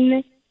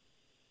on,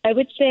 I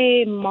would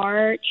say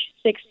March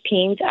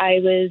 16th, I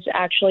was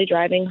actually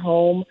driving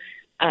home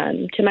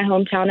to my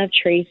hometown of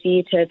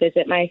Tracy to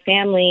visit my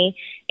family.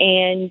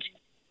 And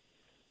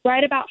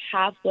right about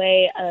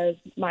halfway of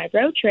my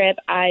road trip,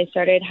 I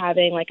started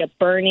having like a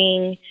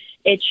burning,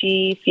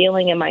 itchy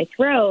feeling in my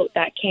throat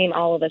that came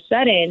all of a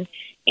sudden.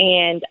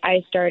 And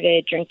I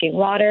started drinking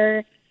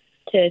water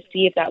to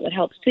see if that would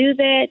help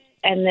soothe it.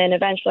 And then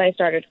eventually I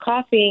started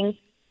coughing,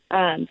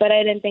 but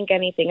I didn't think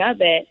anything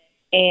of it.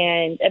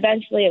 And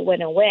eventually it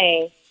went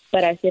away.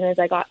 But as soon as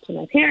I got to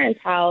my parents'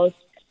 house,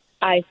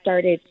 I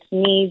started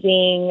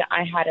sneezing.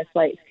 I had a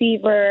slight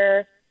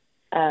fever.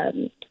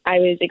 I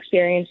was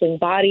experiencing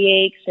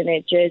body aches, and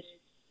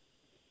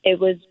it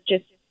was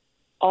just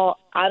all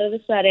out of a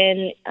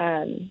sudden,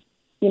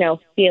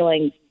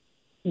 feeling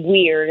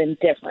weird and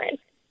different.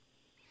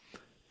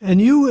 And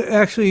you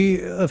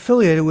actually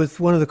affiliated with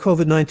one of the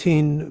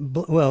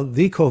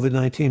the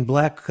COVID-19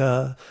 Black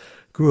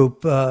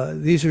group.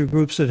 These are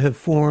groups that have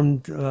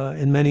formed,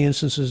 in many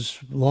instances,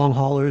 long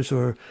haulers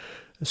or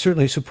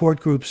certainly support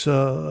groups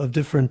of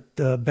different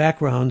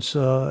backgrounds.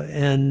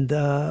 And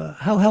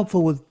how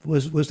helpful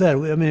was that?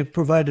 I mean, it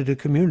provided a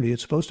community.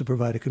 It's supposed to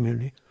provide a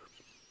community.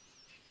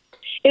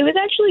 It was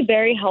actually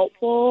very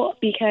helpful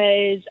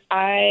because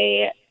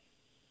I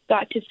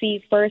got to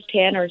see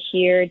firsthand or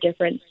hear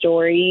different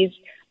stories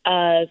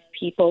of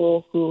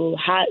people who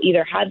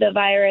either had the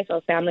virus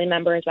or family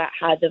members that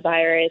had the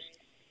virus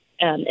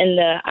in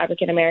the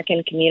African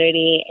American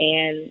community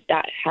and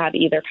that have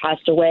either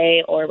passed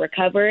away or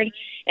recovered.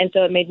 And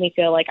so it made me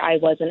feel like I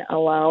wasn't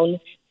alone,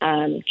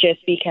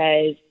 just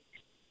because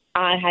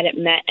I hadn't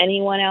met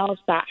anyone else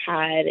that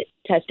had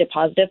tested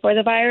positive for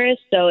the virus.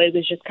 So it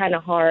was just kind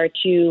of hard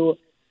to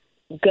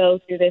go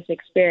through this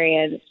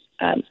experience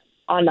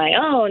on my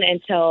own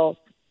until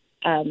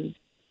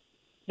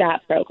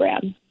that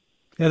program.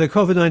 Yeah, the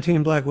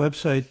COVID-19 Black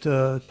website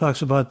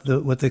talks about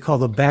what they call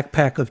the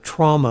backpack of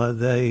trauma,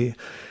 the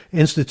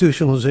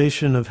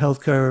institutionalization of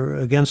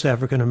healthcare against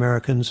African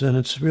Americans, and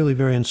it's really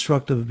very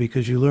instructive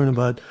because you learn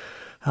about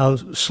how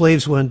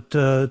slaves went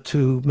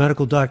to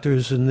medical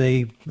doctors and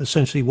they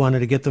essentially wanted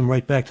to get them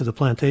right back to the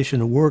plantation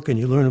to work, and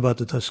you learn about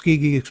the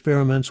Tuskegee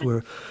experiments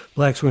where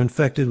blacks were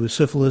infected with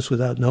syphilis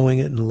without knowing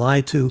it and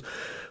lied to.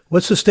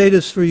 What's the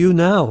status for you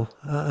now?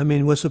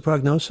 What's the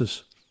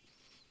prognosis?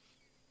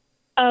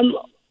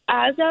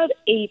 As of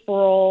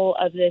April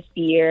of this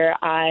year,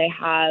 I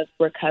have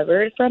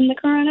recovered from the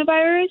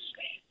coronavirus.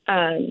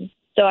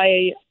 So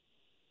I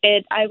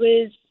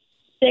was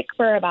sick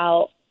for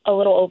about a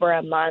little over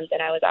a month,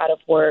 and I was out of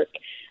work,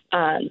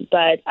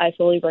 but I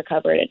fully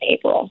recovered in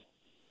April.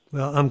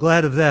 Well, I'm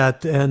glad of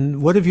that.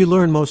 And what have you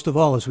learned most of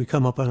all as we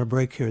come up on a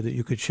break here that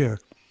you could share?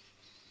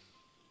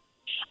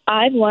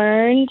 I've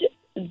learned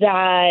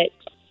that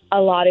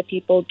a lot of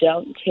people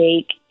don't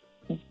take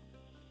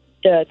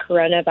the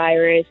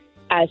coronavirus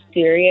as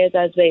serious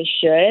as they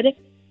should,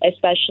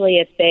 especially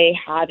if they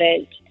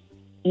haven't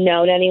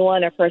known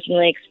anyone or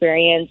personally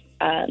experienced,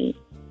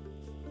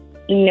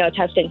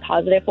 testing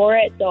positive for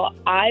it. So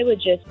I would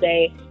just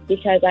say,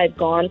 because I've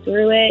gone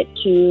through it,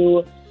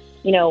 to,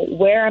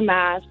 wear a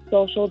mask,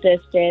 social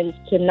distance,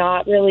 to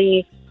not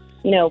really,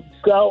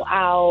 go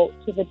out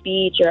to the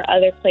beach or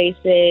other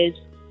places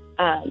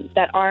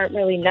that aren't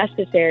really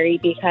necessary,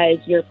 because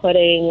you're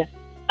putting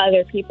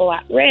other people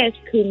at risk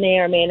who may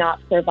or may not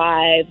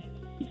survive,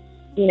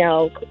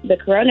 the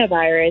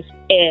coronavirus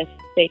if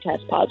they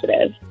test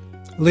positive.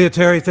 Leah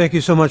Terry, thank you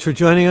so much for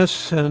joining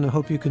us, and I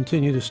hope you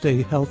continue to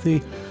stay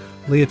healthy.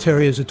 Leah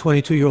Terry is a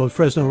 22-year-old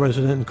Fresno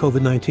resident and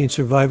COVID-19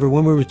 survivor.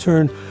 When we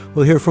return,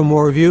 we'll hear from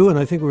more of you, and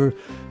I think we're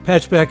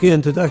patched back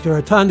in to Dr.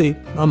 Artandi.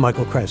 I'm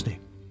Michael Krasny.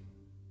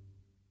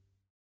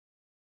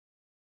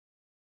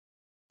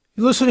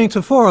 You're listening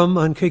to Forum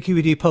on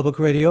KQED Public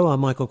Radio. I'm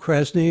Michael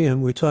Krasny,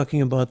 and we're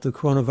talking about the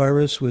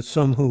coronavirus with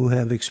some who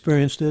have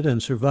experienced it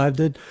and survived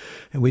it.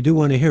 And we do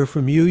want to hear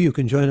from you. You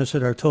can join us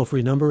at our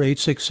toll-free number,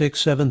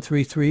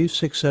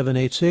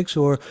 866-733-6786,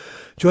 or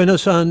join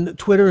us on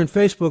Twitter and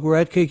Facebook. We're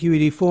at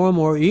KQED Forum,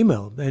 or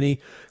email any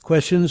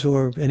questions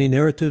or any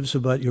narratives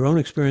about your own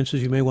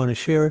experiences you may want to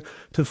share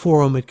to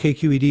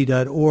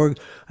forum@kqed.org.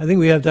 I think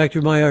we have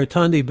Dr. Maya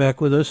Artandi back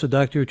with us, a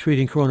doctor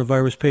treating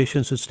coronavirus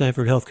patients at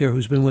Stanford Healthcare,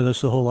 who's been with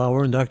us the whole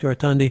hour. And Dr.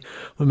 Artandi,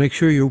 we'll make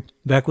sure you're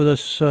back with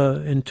us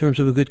in terms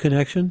of a good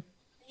connection.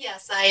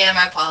 Yes, I am.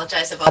 I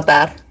apologize about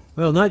that.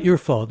 Well, not your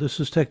fault. This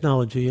is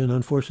technology, and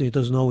unfortunately it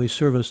doesn't always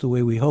serve us the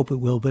way we hope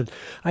it will. But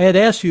I had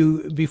asked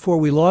you before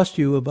we lost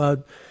you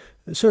about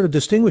sort of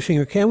distinguishing,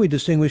 or can we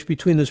distinguish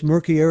between this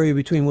murky area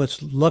between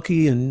what's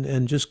lucky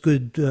and just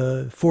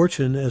good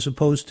fortune as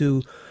opposed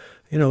to,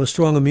 a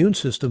strong immune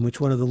system, which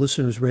one of the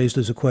listeners raised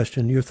as a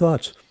question. Your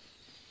thoughts?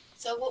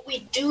 So what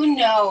we do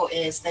know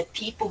is that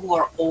people who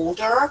are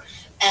older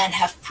and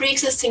have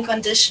pre-existing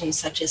conditions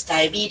such as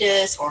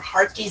diabetes or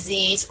heart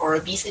disease or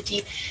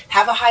obesity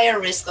have a higher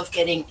risk of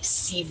getting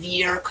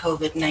severe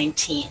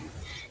COVID-19.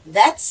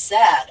 That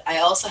said, I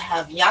also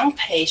have young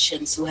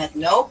patients who had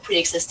no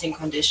pre-existing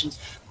conditions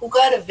who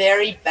got a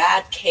very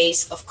bad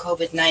case of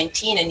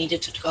COVID-19 and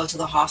needed to go to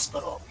the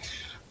hospital.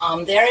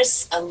 There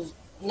is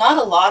not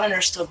a lot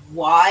understood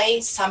why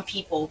some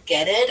people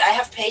get it. I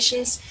have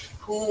patients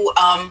who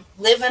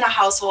live in a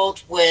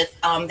household with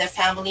their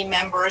family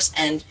members,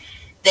 and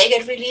they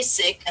get really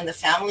sick, and the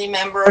family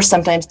members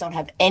sometimes don't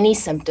have any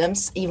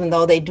symptoms, even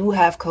though they do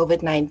have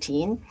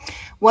COVID-19.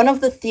 One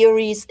of the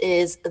theories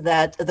is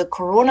that the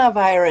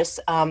coronavirus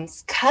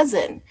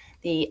cousin,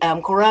 the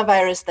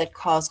coronavirus that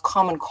cause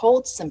common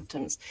cold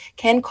symptoms,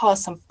 can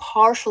cause some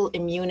partial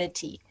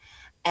immunity.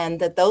 and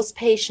that those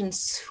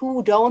patients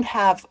who don't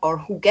have or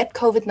who get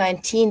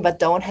COVID-19 but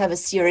don't have a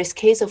serious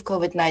case of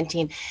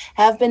COVID-19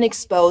 have been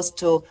exposed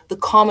to the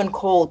common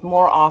cold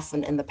more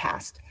often in the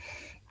past.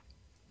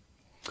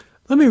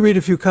 Let me read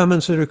a few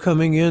comments that are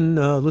coming in.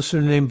 A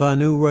listener named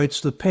Banu writes,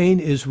 "The pain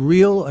is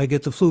real. I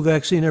get the flu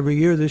vaccine every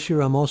year. This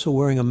year I'm also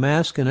wearing a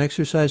mask and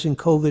exercising.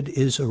 COVID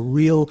is a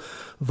real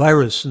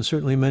virus." And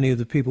certainly many of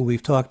the people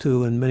we've talked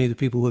to and many of the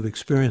people who have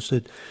experienced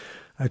it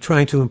are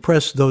trying to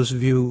impress those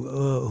of you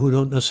who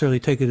don't necessarily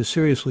take it as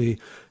seriously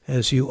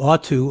as you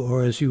ought to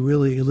or as you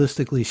really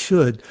realistically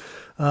should.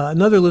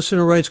 Another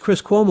listener writes,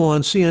 "Chris Cuomo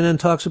on CNN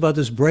talks about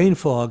this brain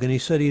fog, and he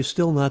said he is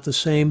still not the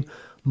same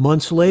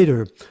months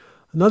later."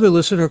 Another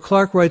listener,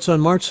 Clark, writes, "On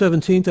March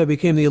 17th, I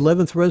became the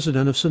 11th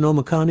resident of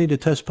Sonoma County to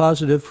test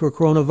positive for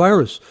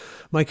coronavirus.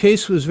 My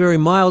case was very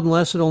mild and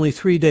lasted only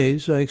 3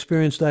 days. I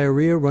experienced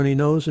diarrhea, runny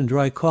nose, and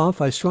dry cough.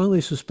 I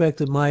strongly suspect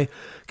that my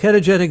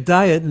ketogenic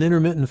diet and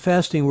intermittent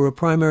fasting were a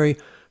primary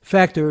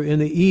factor in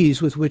the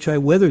ease with which I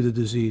weathered the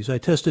disease. I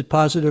tested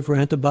positive for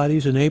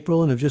antibodies in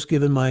April and have just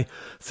given my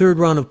 3rd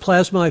round of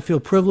plasma. I feel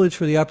privileged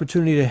for the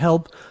opportunity to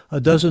help a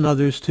dozen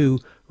others to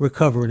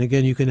recover." And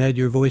again, you can add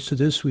your voice to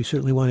this. We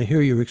certainly want to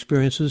hear your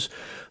experiences.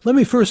 Let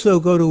me first, though,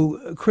 go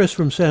to Chris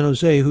from San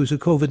Jose, who's a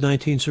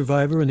COVID-19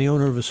 survivor and the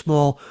owner of a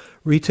small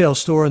retail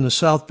store in the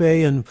South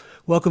Bay. And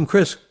welcome,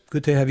 Chris.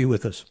 Good to have you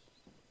with us.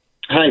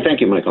 Hi,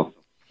 thank you, Michael.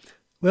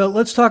 Well,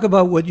 let's talk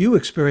about what you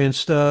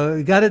experienced.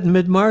 You got it in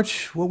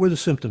mid-March. What were the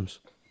symptoms?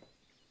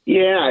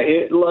 Yeah,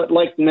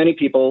 like many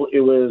people,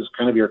 it was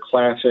kind of your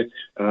classic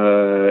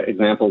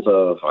examples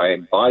of I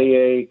had body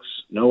aches,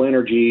 no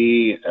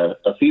energy,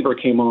 a fever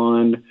came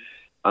on.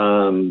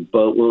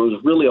 But what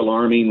was really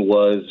alarming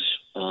was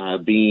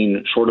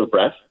being short of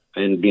breath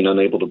and being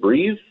unable to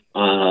breathe.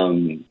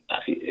 I'm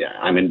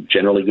in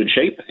generally good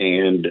shape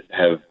and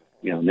have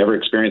never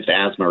experienced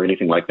asthma or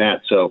anything like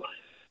that. So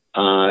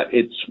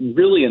it's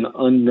really an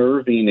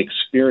unnerving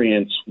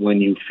experience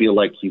when you feel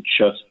like you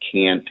just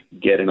can't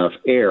get enough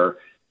air.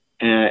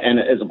 And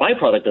as a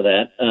byproduct of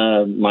that,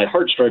 my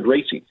heart started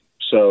racing.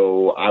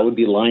 So I would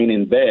be lying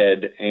in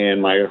bed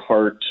and my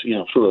heart,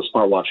 through a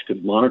smartwatch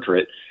could monitor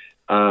it,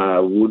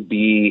 would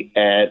be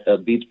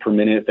at beats per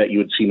minute that you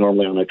would see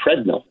normally on a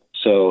treadmill.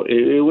 So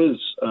it was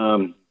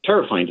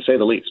terrifying, to say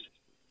the least.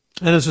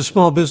 And as a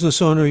small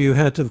business owner, you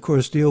had to, of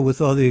course, deal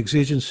with all the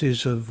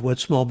exigencies of what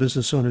small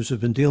business owners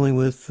have been dealing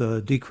with,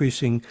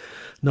 decreasing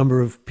number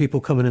of people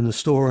coming in the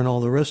store and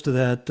all the rest of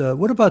that.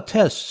 What about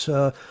tests?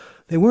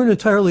 They weren't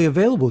entirely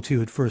available to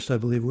you at first, I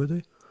believe, were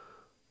they?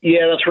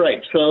 Yeah, that's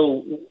right.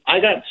 So I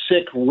got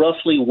sick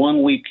roughly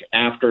 1 week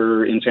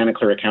after in Santa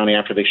Clara County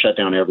after they shut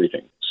down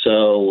everything.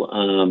 So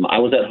I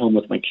was at home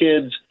with my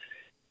kids,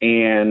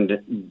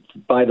 and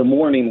by the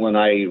morning when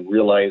I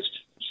realized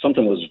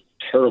something was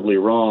terribly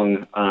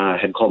wrong, I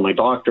had called my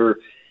doctor,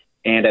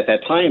 and at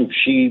that time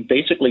she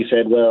basically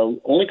said, well,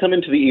 only come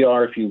into the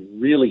ER if you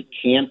really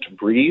can't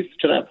breathe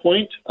to that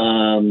point.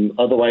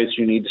 Otherwise,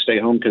 you need to stay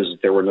home because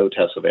there were no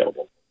tests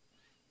available.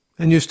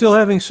 And you're still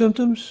having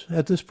symptoms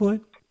at this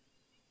point?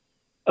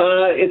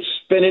 It's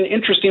been an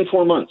interesting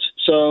 4 months.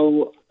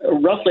 So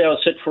roughly I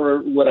was sick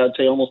for what I would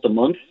say almost a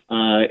month.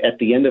 At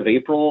the end of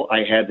April,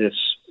 I had this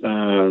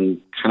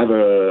kind of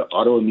a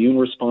autoimmune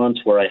response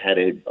where I had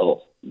a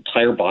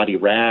entire body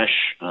rash,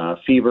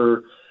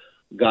 fever,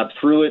 got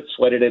through it,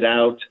 sweated it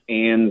out,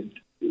 and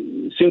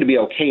seemed to be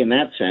okay in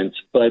that sense.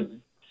 But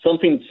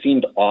something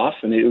seemed off,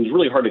 and it was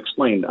really hard to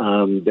explain.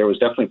 There was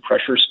definitely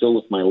pressure still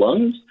with my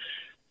lungs.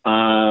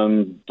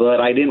 But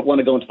I didn't want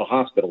to go into the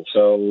hospital,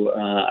 so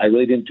I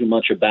really didn't do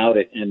much about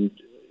it. And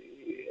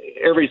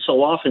every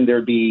so often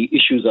there'd be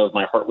issues of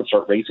my heart would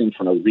start racing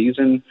for no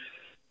reason.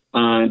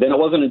 Then it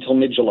wasn't until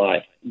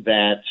mid-July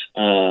that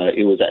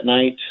it was at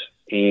night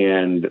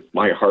and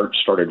my heart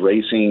started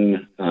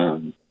racing,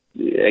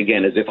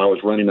 again, as if I was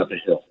running up a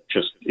hill,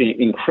 just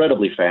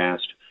incredibly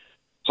fast.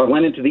 So I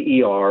went into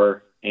the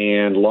ER,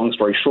 and long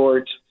story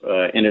short,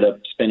 ended up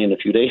spending a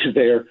few days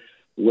there,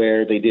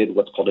 where they did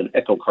what's called an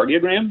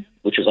echocardiogram,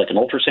 which is like an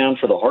ultrasound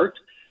for the heart.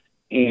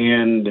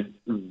 And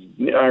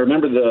I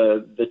remember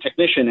the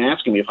technician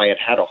asking me if I had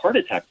had a heart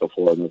attack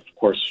before. And of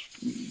course,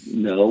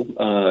 no,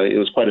 it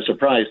was quite a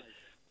surprise.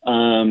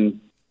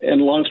 And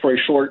long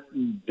story short,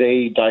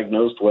 they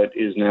diagnosed what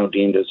is now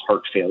deemed as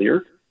heart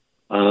failure.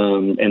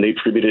 And they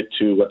attribute it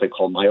to what they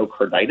call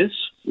myocarditis,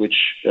 which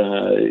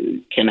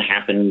can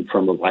happen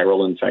from a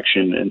viral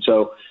infection. And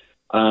so,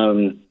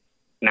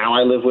 now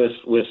I live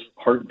with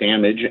heart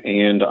damage,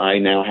 and I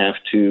now have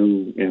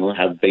to,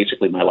 have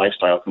basically my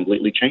lifestyle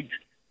completely changed.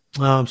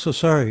 I'm so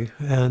sorry.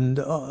 And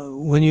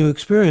when you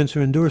experience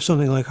or endure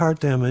something like heart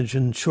damage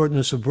and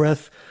shortness of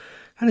breath,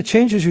 kind of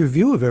changes your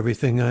view of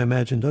everything, I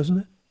imagine, doesn't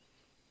it?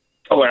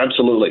 Oh,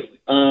 absolutely.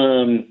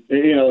 And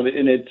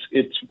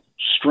it's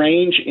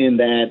strange in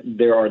that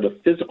there are the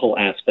physical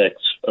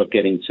aspects of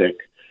getting sick,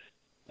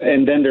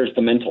 and then there's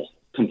the mental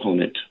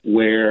component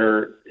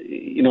where,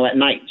 at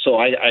night. So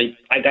I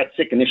got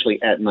sick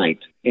initially at night,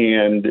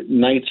 and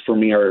nights for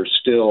me are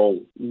still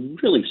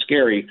really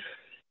scary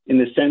in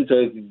the sense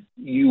of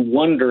you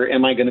wonder,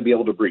 am I going to be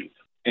able to breathe?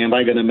 Am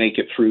I going to make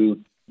it through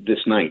this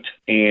night?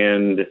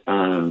 And,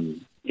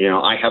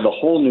 I have a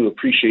whole new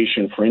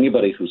appreciation for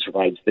anybody who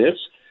survives this,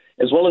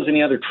 as well as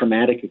any other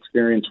traumatic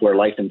experience where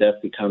life and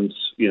death becomes,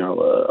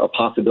 a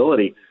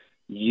possibility.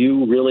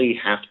 You really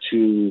have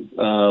to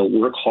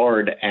work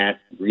hard at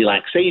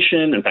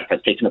relaxation. In fact,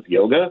 I've taken up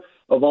yoga,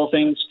 of all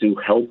things, to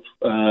help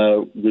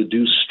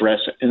reduce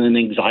stress and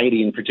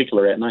anxiety in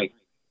particular at night.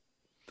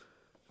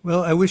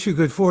 Well, I wish you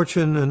good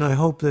fortune, and I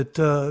hope that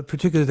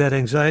particularly that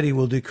anxiety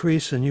will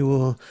decrease and you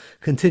will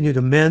continue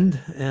to mend.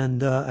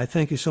 And I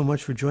thank you so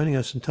much for joining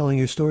us and telling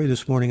your story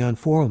this morning on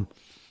Forum.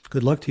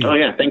 Good luck to you. Oh,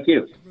 yeah. Thank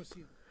you.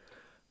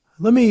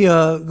 Let me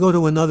go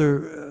to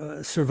another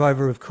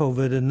survivor of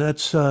COVID, and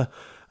that's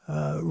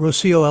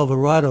Rocio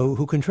Alvarado,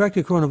 who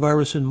contracted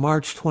coronavirus in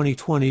March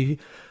 2020.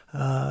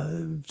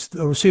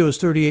 Rocio is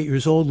 38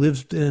 years old,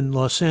 lives in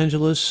Los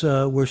Angeles,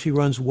 where she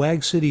runs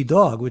Wag City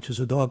Dog, which is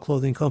a dog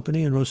clothing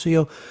company. And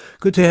Rocio,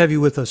 good to have you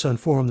with us on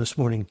Forum this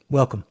morning.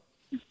 Welcome.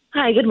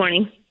 Hi, good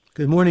morning.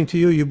 Good morning to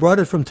you. You brought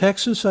it from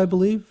Texas, I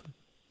believe?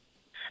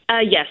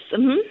 Yes.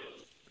 Mm-hmm.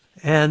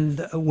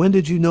 And when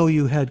did you know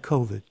you had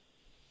COVID?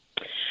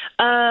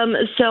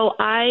 So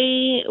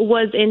I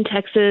was in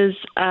Texas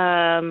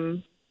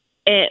on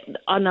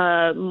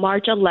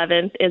March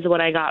 11th is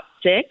when I got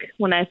sick,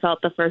 when I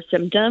felt the first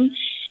symptom.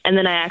 And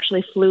then I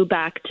actually flew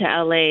back to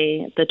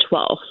LA the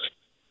 12th.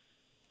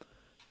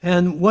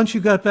 And once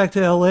you got back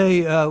to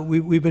LA,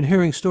 we've been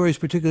hearing stories,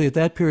 particularly at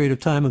that period of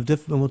time, and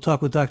we'll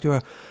talk with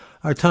Dr.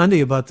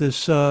 Artandi about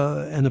this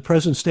and the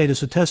present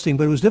status of testing,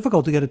 but it was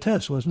difficult to get a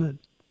test, wasn't it?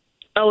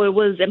 Oh, it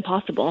was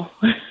impossible.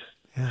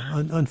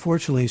 Yeah,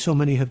 unfortunately, so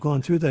many have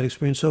gone through that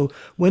experience. So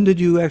when did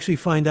you actually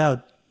find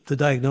out the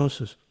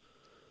diagnosis?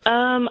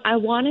 I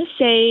want to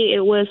say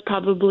it was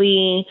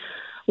probably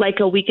like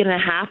a week and a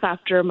half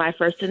after my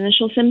first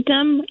initial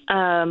symptom.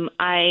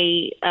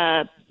 I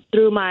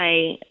through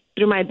my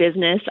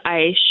business,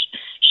 I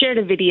shared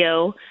a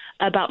video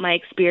about my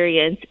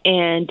experience,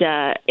 and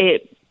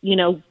it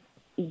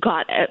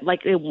got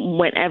it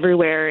went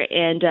everywhere,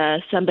 and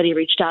somebody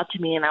reached out to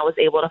me, and I was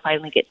able to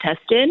finally get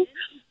tested.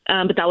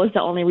 But that was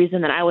the only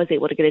reason that I was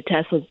able to get a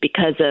test, was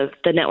because of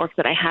the network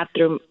that I have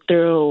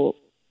through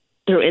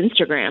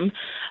Instagram.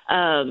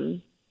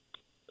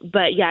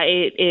 But yeah,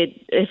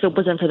 if it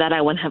wasn't for that,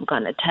 I wouldn't have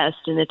gotten a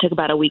test, and it took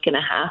about a week and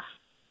a half.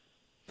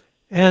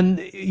 And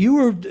you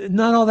were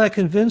not all that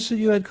convinced that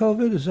you had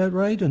COVID, is that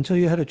right? Until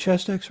you had a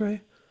chest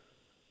X-ray?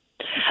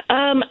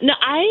 No,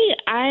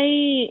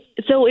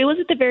 so it was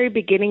at the very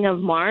beginning of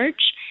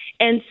March,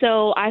 and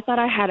so I thought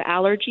I had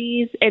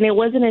allergies, and it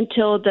wasn't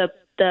until the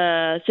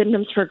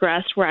symptoms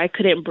progressed where I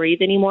couldn't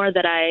breathe anymore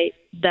that I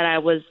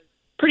was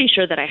pretty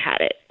sure that I had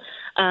it.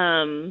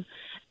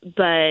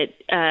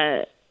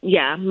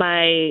 Yeah,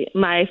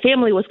 my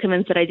family was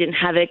convinced that I didn't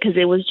have it because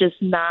it was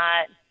just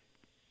not,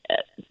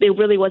 it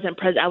really wasn't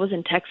present. I was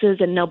in Texas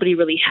and nobody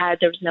really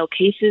there was no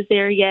cases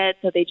there yet,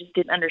 so they just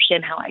didn't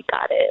understand how I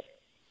got it.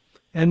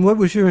 And what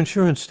was your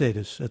insurance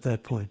status at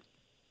that point?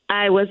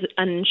 I was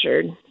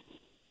uninsured.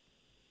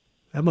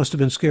 That must have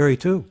been scary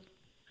too.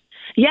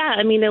 Yeah,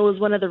 I mean, it was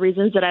one of the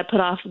reasons that I put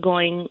off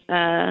going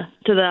to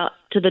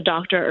the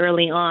doctor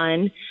early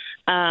on.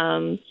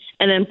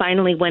 And then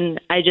finally, when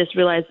I just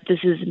realized this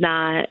is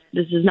not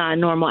a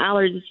normal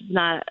allergy, this is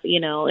not,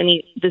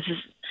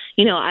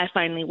 I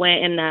finally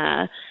went, and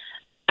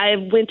I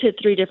went to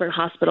 3 different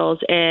hospitals,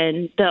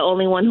 and the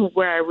only one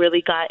where I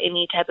really got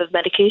any type of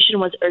medication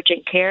was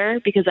urgent care,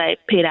 because I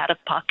paid out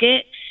of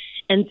pocket.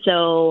 And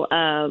so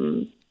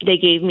they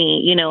gave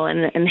me,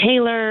 an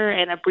inhaler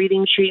and a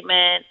breathing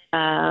treatment.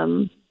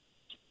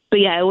 But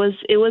yeah, it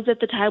was at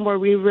the time where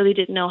we really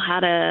didn't know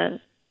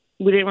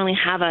we didn't really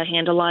have a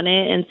handle on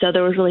it. And so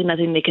there was really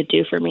nothing they could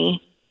do for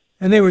me.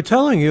 And they were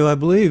telling you, I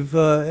believe,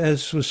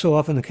 as was so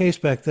often the case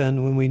back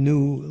then when we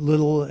knew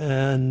little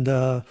and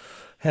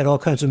had all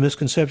kinds of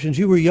misconceptions,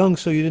 you were young,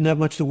 so you didn't have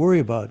much to worry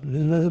about.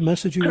 Isn't that the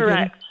message you were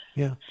getting? Correct.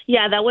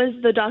 Yeah, that was,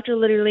 the doctor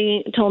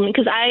literally told me,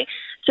 because I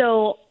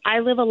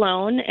live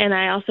alone, and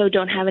I also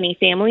don't have any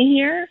family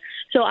here.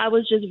 So I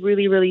was just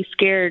really, really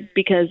scared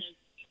because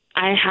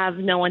I have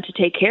no one to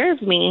take care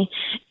of me.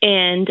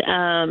 And,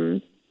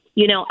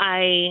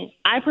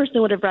 I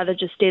personally would have rather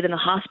just stayed in the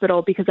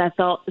hospital because I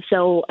felt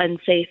so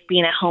unsafe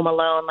being at home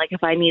alone. Like,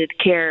 if I needed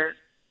care,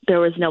 there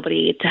was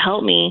nobody to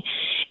help me.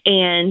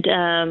 And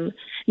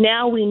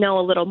now we know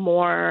a little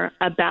more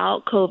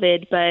about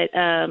COVID, but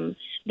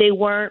they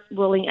weren't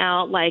ruling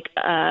out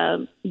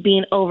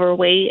being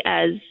overweight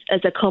as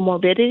a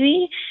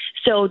comorbidity.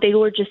 So they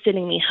were just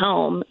sending me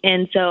home.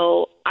 And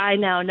so I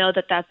now know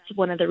that that's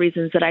one of the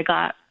reasons that I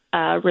got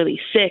really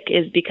sick,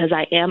 is because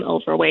I am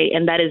overweight.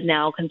 And that is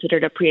now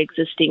considered a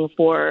pre-existing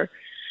for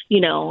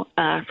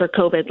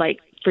COVID,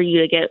 like for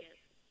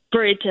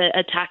it to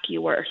attack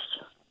you worse.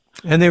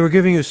 And they were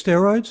giving you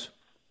steroids?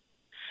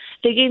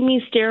 They gave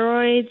me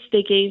steroids.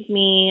 They gave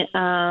me,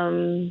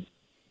 I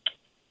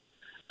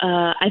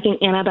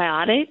think,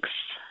 antibiotics.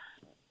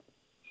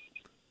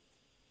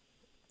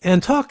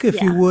 And talk,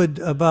 if you would,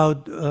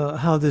 about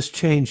how this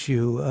changed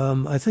you.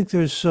 I think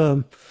there's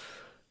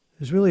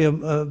really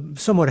a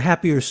somewhat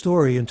happier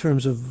story in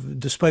terms of,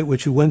 despite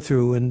what you went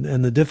through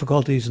and the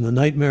difficulties and the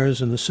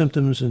nightmares and the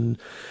symptoms and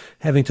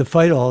having to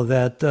fight all of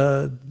that,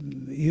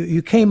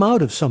 you came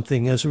out of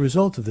something as a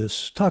result of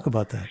this. Talk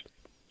about that.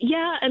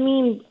 Yeah, I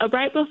mean,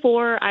 right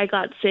before I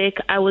got sick,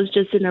 I was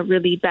just in a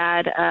really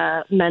bad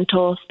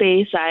mental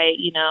space. I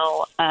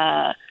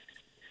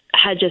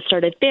had just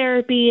started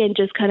therapy and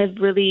just kind of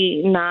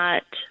really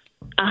not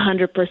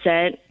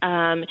 100%.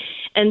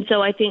 And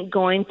so I think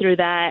going through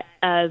that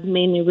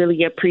made me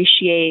really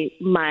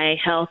appreciate my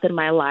health and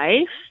my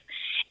life.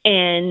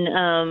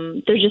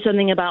 And there's just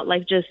something about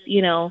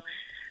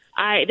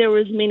there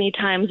was many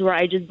times where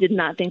I just did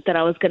not think that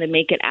I was going to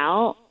make it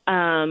out.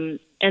 And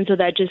so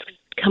that just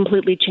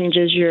completely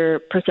changes your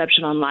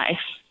perception on life.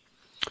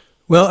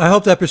 Well, I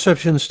hope that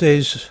perception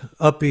stays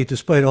upbeat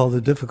despite all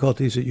the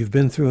difficulties that you've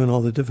been through and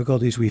all the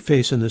difficulties we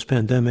face in this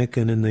pandemic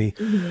and in the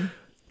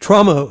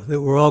trauma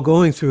that we're all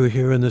going through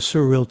here in this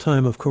surreal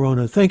time of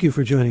Corona. Thank you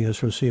for joining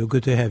us, Rocio.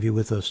 Good to have you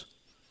with us.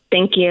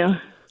 Thank you.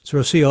 It's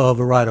Rocio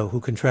Alvarado,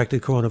 who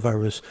contracted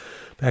coronavirus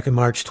back in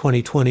March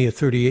 2020, a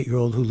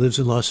 38-year-old who lives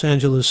in Los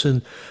Angeles.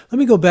 And let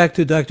me go back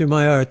to Dr.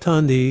 Maya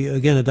Artandi,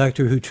 again, a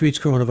doctor who treats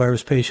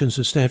coronavirus patients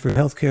at Stanford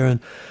Healthcare. And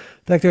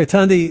Dr.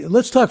 Artandi,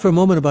 let's talk for a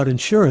moment about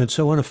insurance.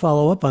 I want to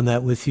follow up on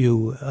that with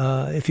you.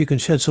 If you can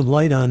shed some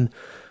light on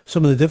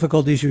some of the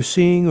difficulties you're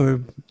seeing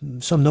or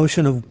some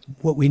notion of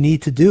what we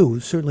need to do.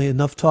 Certainly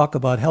enough talk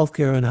about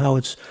healthcare and how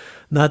it's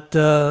not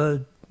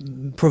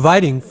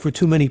providing for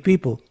too many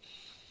people.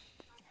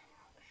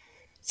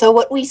 So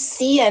what we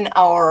see in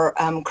our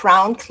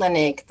Crown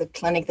Clinic, the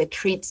clinic that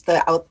treats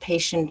the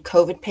outpatient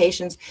COVID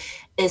patients,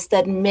 is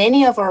that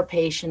many of our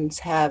patients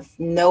have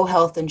no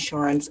health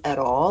insurance at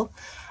all.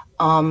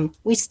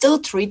 We still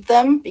treat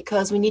them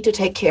because we need to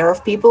take care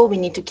of people. We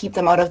need to keep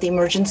them out of the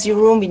emergency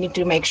room. We need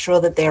to make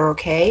sure that they're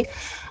okay.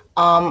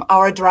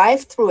 Our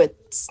drive-through at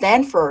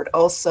Stanford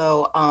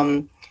also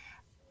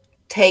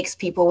takes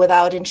people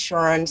without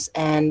insurance.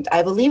 And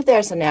I believe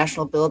there's a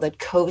national bill that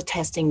COVID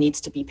testing needs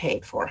to be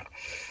paid for.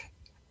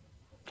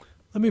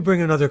 Let me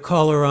bring another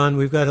caller on.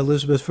 We've got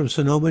Elizabeth from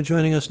Sonoma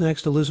joining us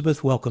next.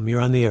 Elizabeth, welcome.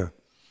 You're on the air.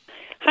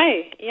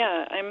 Hi.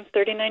 Yeah, I'm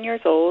 39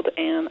 years old,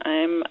 and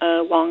I'm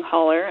a long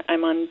hauler.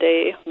 I'm on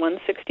day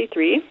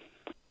 163,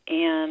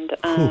 and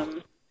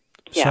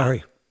yeah.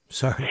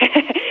 Sorry.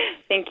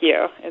 Thank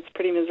you. It's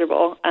pretty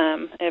miserable.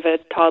 I have a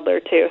toddler,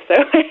 too, so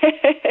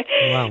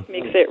Wow.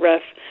 Makes it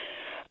rough.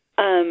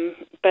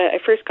 But I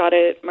first got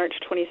it March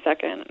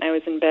 22nd. I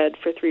was in bed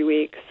for 3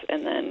 weeks,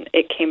 and then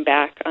it came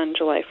back on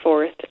July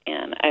 4th,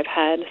 and I've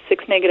had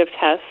 6 negative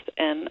tests,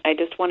 and I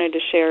just wanted to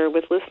share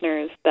with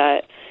listeners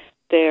that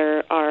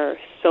there are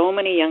so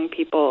many young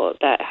people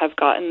that have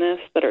gotten this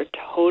that are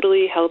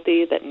totally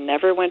healthy, that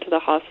never went to the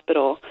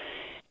hospital,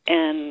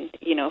 and,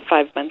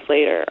 5 months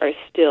later are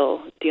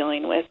still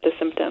dealing with the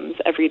symptoms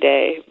every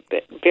day,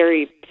 but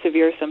very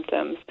severe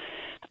symptoms.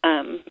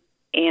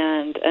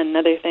 And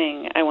another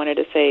thing I wanted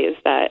to say is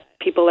that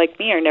people like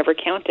me are never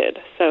counted.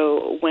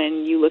 So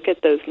when you look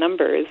at those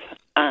numbers,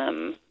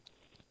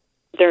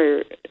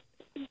 they're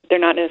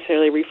not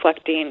necessarily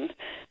reflecting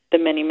the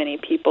many, many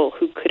people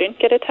who couldn't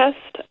get a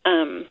test.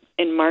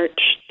 In March,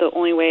 the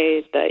only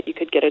way that you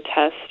could get a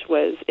test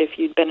was if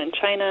you'd been in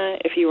China,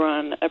 if you were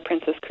on a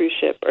Princess cruise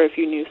ship, or if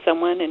you knew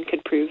someone and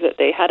could prove that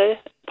they had a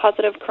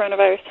positive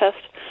coronavirus test.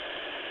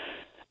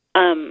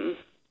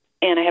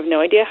 And I have no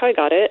idea how I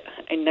got it.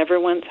 I never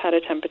once had a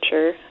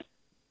temperature.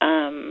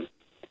 And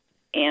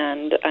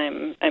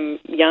I'm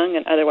young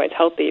and otherwise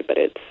healthy, but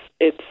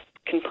it's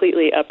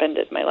completely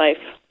upended my life.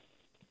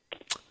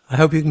 I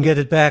hope you can get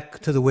it back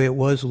to the way it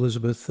was,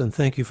 Elizabeth, and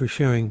thank you for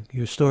sharing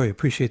your story.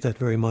 Appreciate that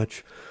very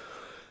much.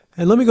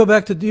 And let me go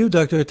back to you,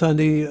 Dr.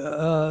 Artandi.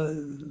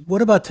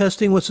 What about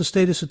testing? What's the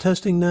status of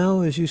testing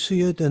now as you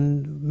see it?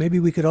 And maybe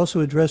we could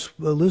also address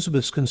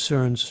Elizabeth's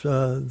concerns,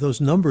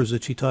 those numbers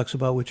that she talks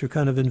about, which are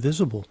kind of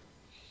invisible.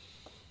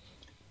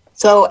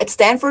 So at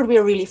Stanford, we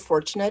are really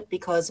fortunate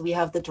because we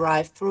have the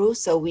drive-through.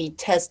 So we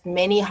test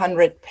many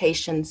hundred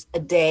patients a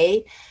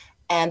day.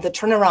 And the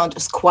turnaround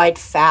is quite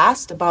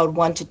fast, about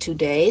 1 to 2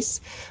 days.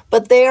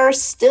 But there are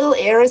still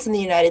areas in the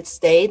United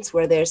States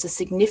where there's a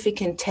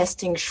significant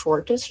testing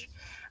shortage,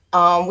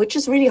 which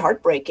is really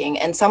heartbreaking.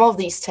 And some of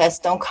these tests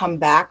don't come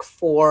back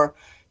for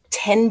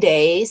 10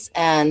 days,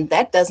 and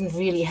that doesn't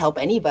really help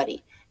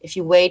anybody. If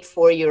you wait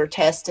for your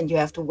test and you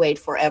have to wait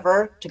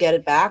forever to get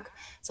it back.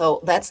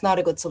 So that's not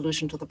a good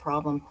solution to the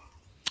problem.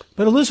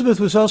 But Elizabeth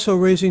was also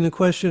raising the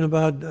question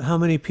about how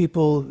many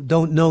people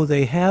don't know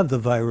they have the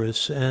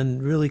virus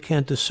and really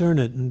can't discern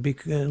it. And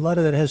a lot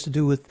of that has to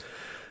do with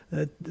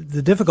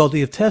the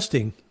difficulty of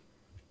testing.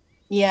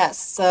 Yes.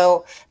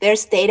 So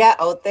there's data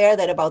out there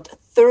that about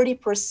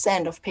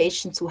 30% of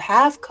patients who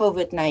have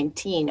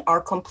COVID-19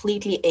 are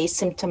completely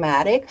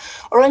asymptomatic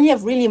or only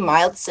have really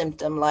mild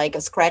symptom like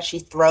a scratchy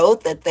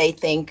throat that they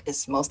think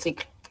is mostly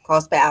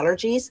caused by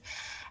allergies.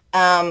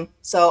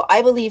 So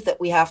I believe that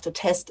we have to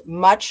test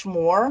much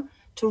more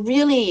to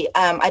really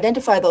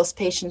identify those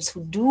patients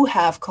who do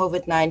have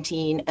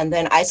COVID-19 and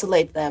then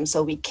isolate them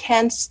so we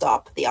can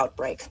stop the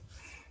outbreak.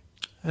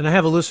 And I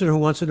have a listener who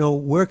wants to know,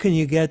 where can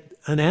you get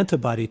an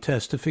antibody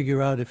test to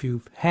figure out if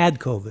you've had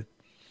COVID?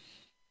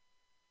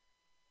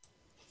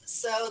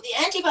 So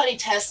the antibody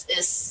test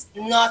is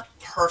not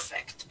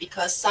perfect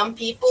because some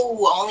people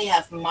who only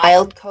have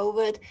mild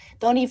COVID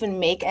don't even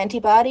make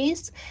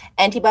antibodies.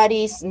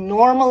 Antibodies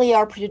normally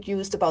are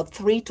produced about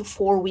 3 to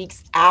 4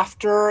 weeks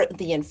after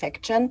the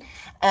infection.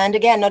 And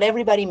again, not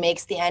everybody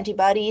makes the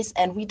antibodies,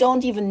 and we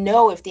don't even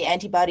know if the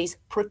antibodies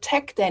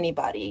protect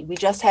anybody. We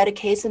just had a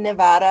case in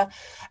Nevada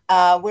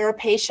where a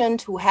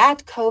patient who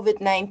had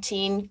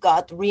COVID-19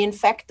 got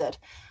reinfected.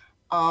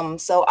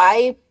 So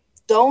I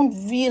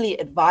don't really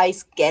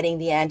advise getting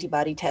the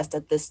antibody test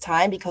at this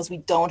time because we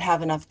don't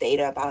have enough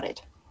data about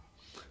it.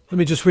 Let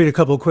me just read a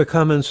couple of quick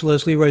comments.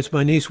 Leslie writes,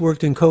 my niece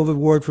worked in COVID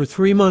ward for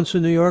 3 months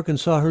in New York and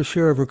saw her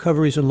share of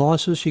recoveries and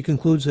losses. She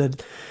concludes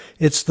that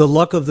it's the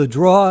luck of the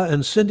draw.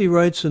 And Cindy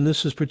writes, and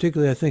this is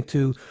particularly, I think,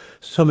 to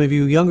some of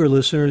you younger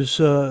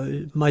listeners,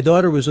 my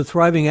daughter was a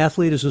thriving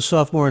athlete as a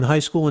sophomore in high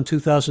school in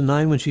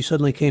 2009 when she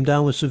suddenly came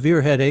down with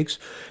severe headaches,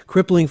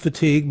 crippling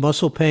fatigue,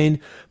 muscle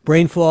pain,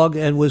 brain fog,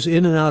 and was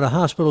in and out of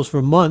hospitals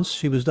for months.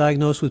 She was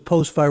diagnosed with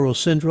post-viral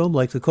syndrome,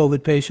 like the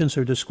COVID patients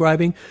are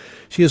describing.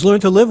 She has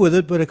learned to live with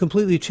it, but it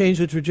completely changed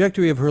the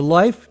trajectory of her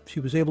life. She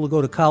was able to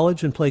go to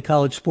college and play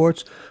college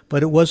sports,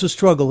 but it was a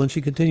struggle, and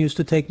she continues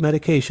to take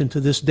medication to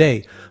this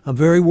day. I'm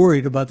very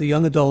worried about the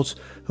young adults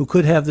who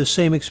could have the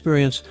same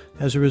experience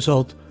as a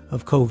result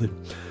of COVID.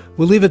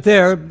 We'll leave it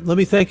there. Let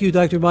me thank you,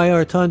 Dr.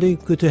 Maya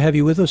Artandi. Good to have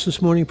you with us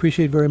this morning.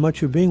 Appreciate very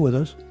much your being with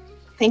us.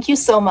 Thank you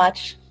so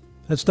much.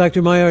 That's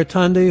Dr. Maya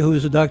Artandi, who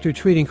is a doctor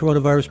treating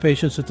coronavirus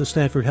patients at the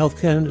Stanford Health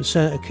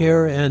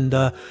Care, and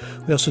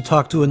we also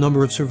talked to a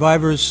number of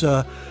survivors.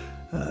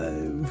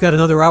 We've got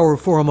another hour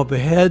of Forum up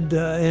ahead,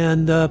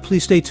 and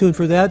please stay tuned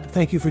for that.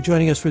 Thank you for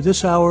joining us for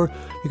this hour.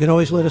 You can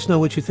always let us know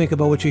what you think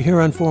about what you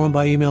hear on Forum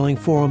by emailing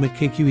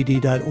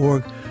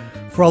forum@kqed.org.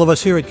 For all of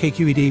us here at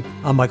KQED,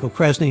 I'm Michael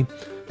Krasny.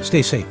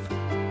 Stay safe.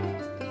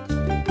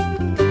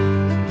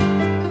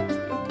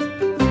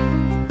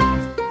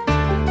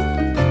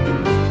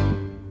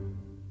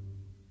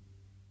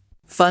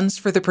 Funds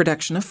for the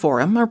production of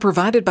Forum are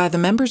provided by the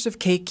members of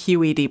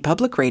KQED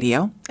Public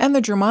Radio and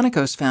the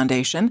Germanicos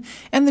Foundation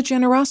and the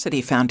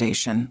Generosity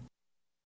Foundation.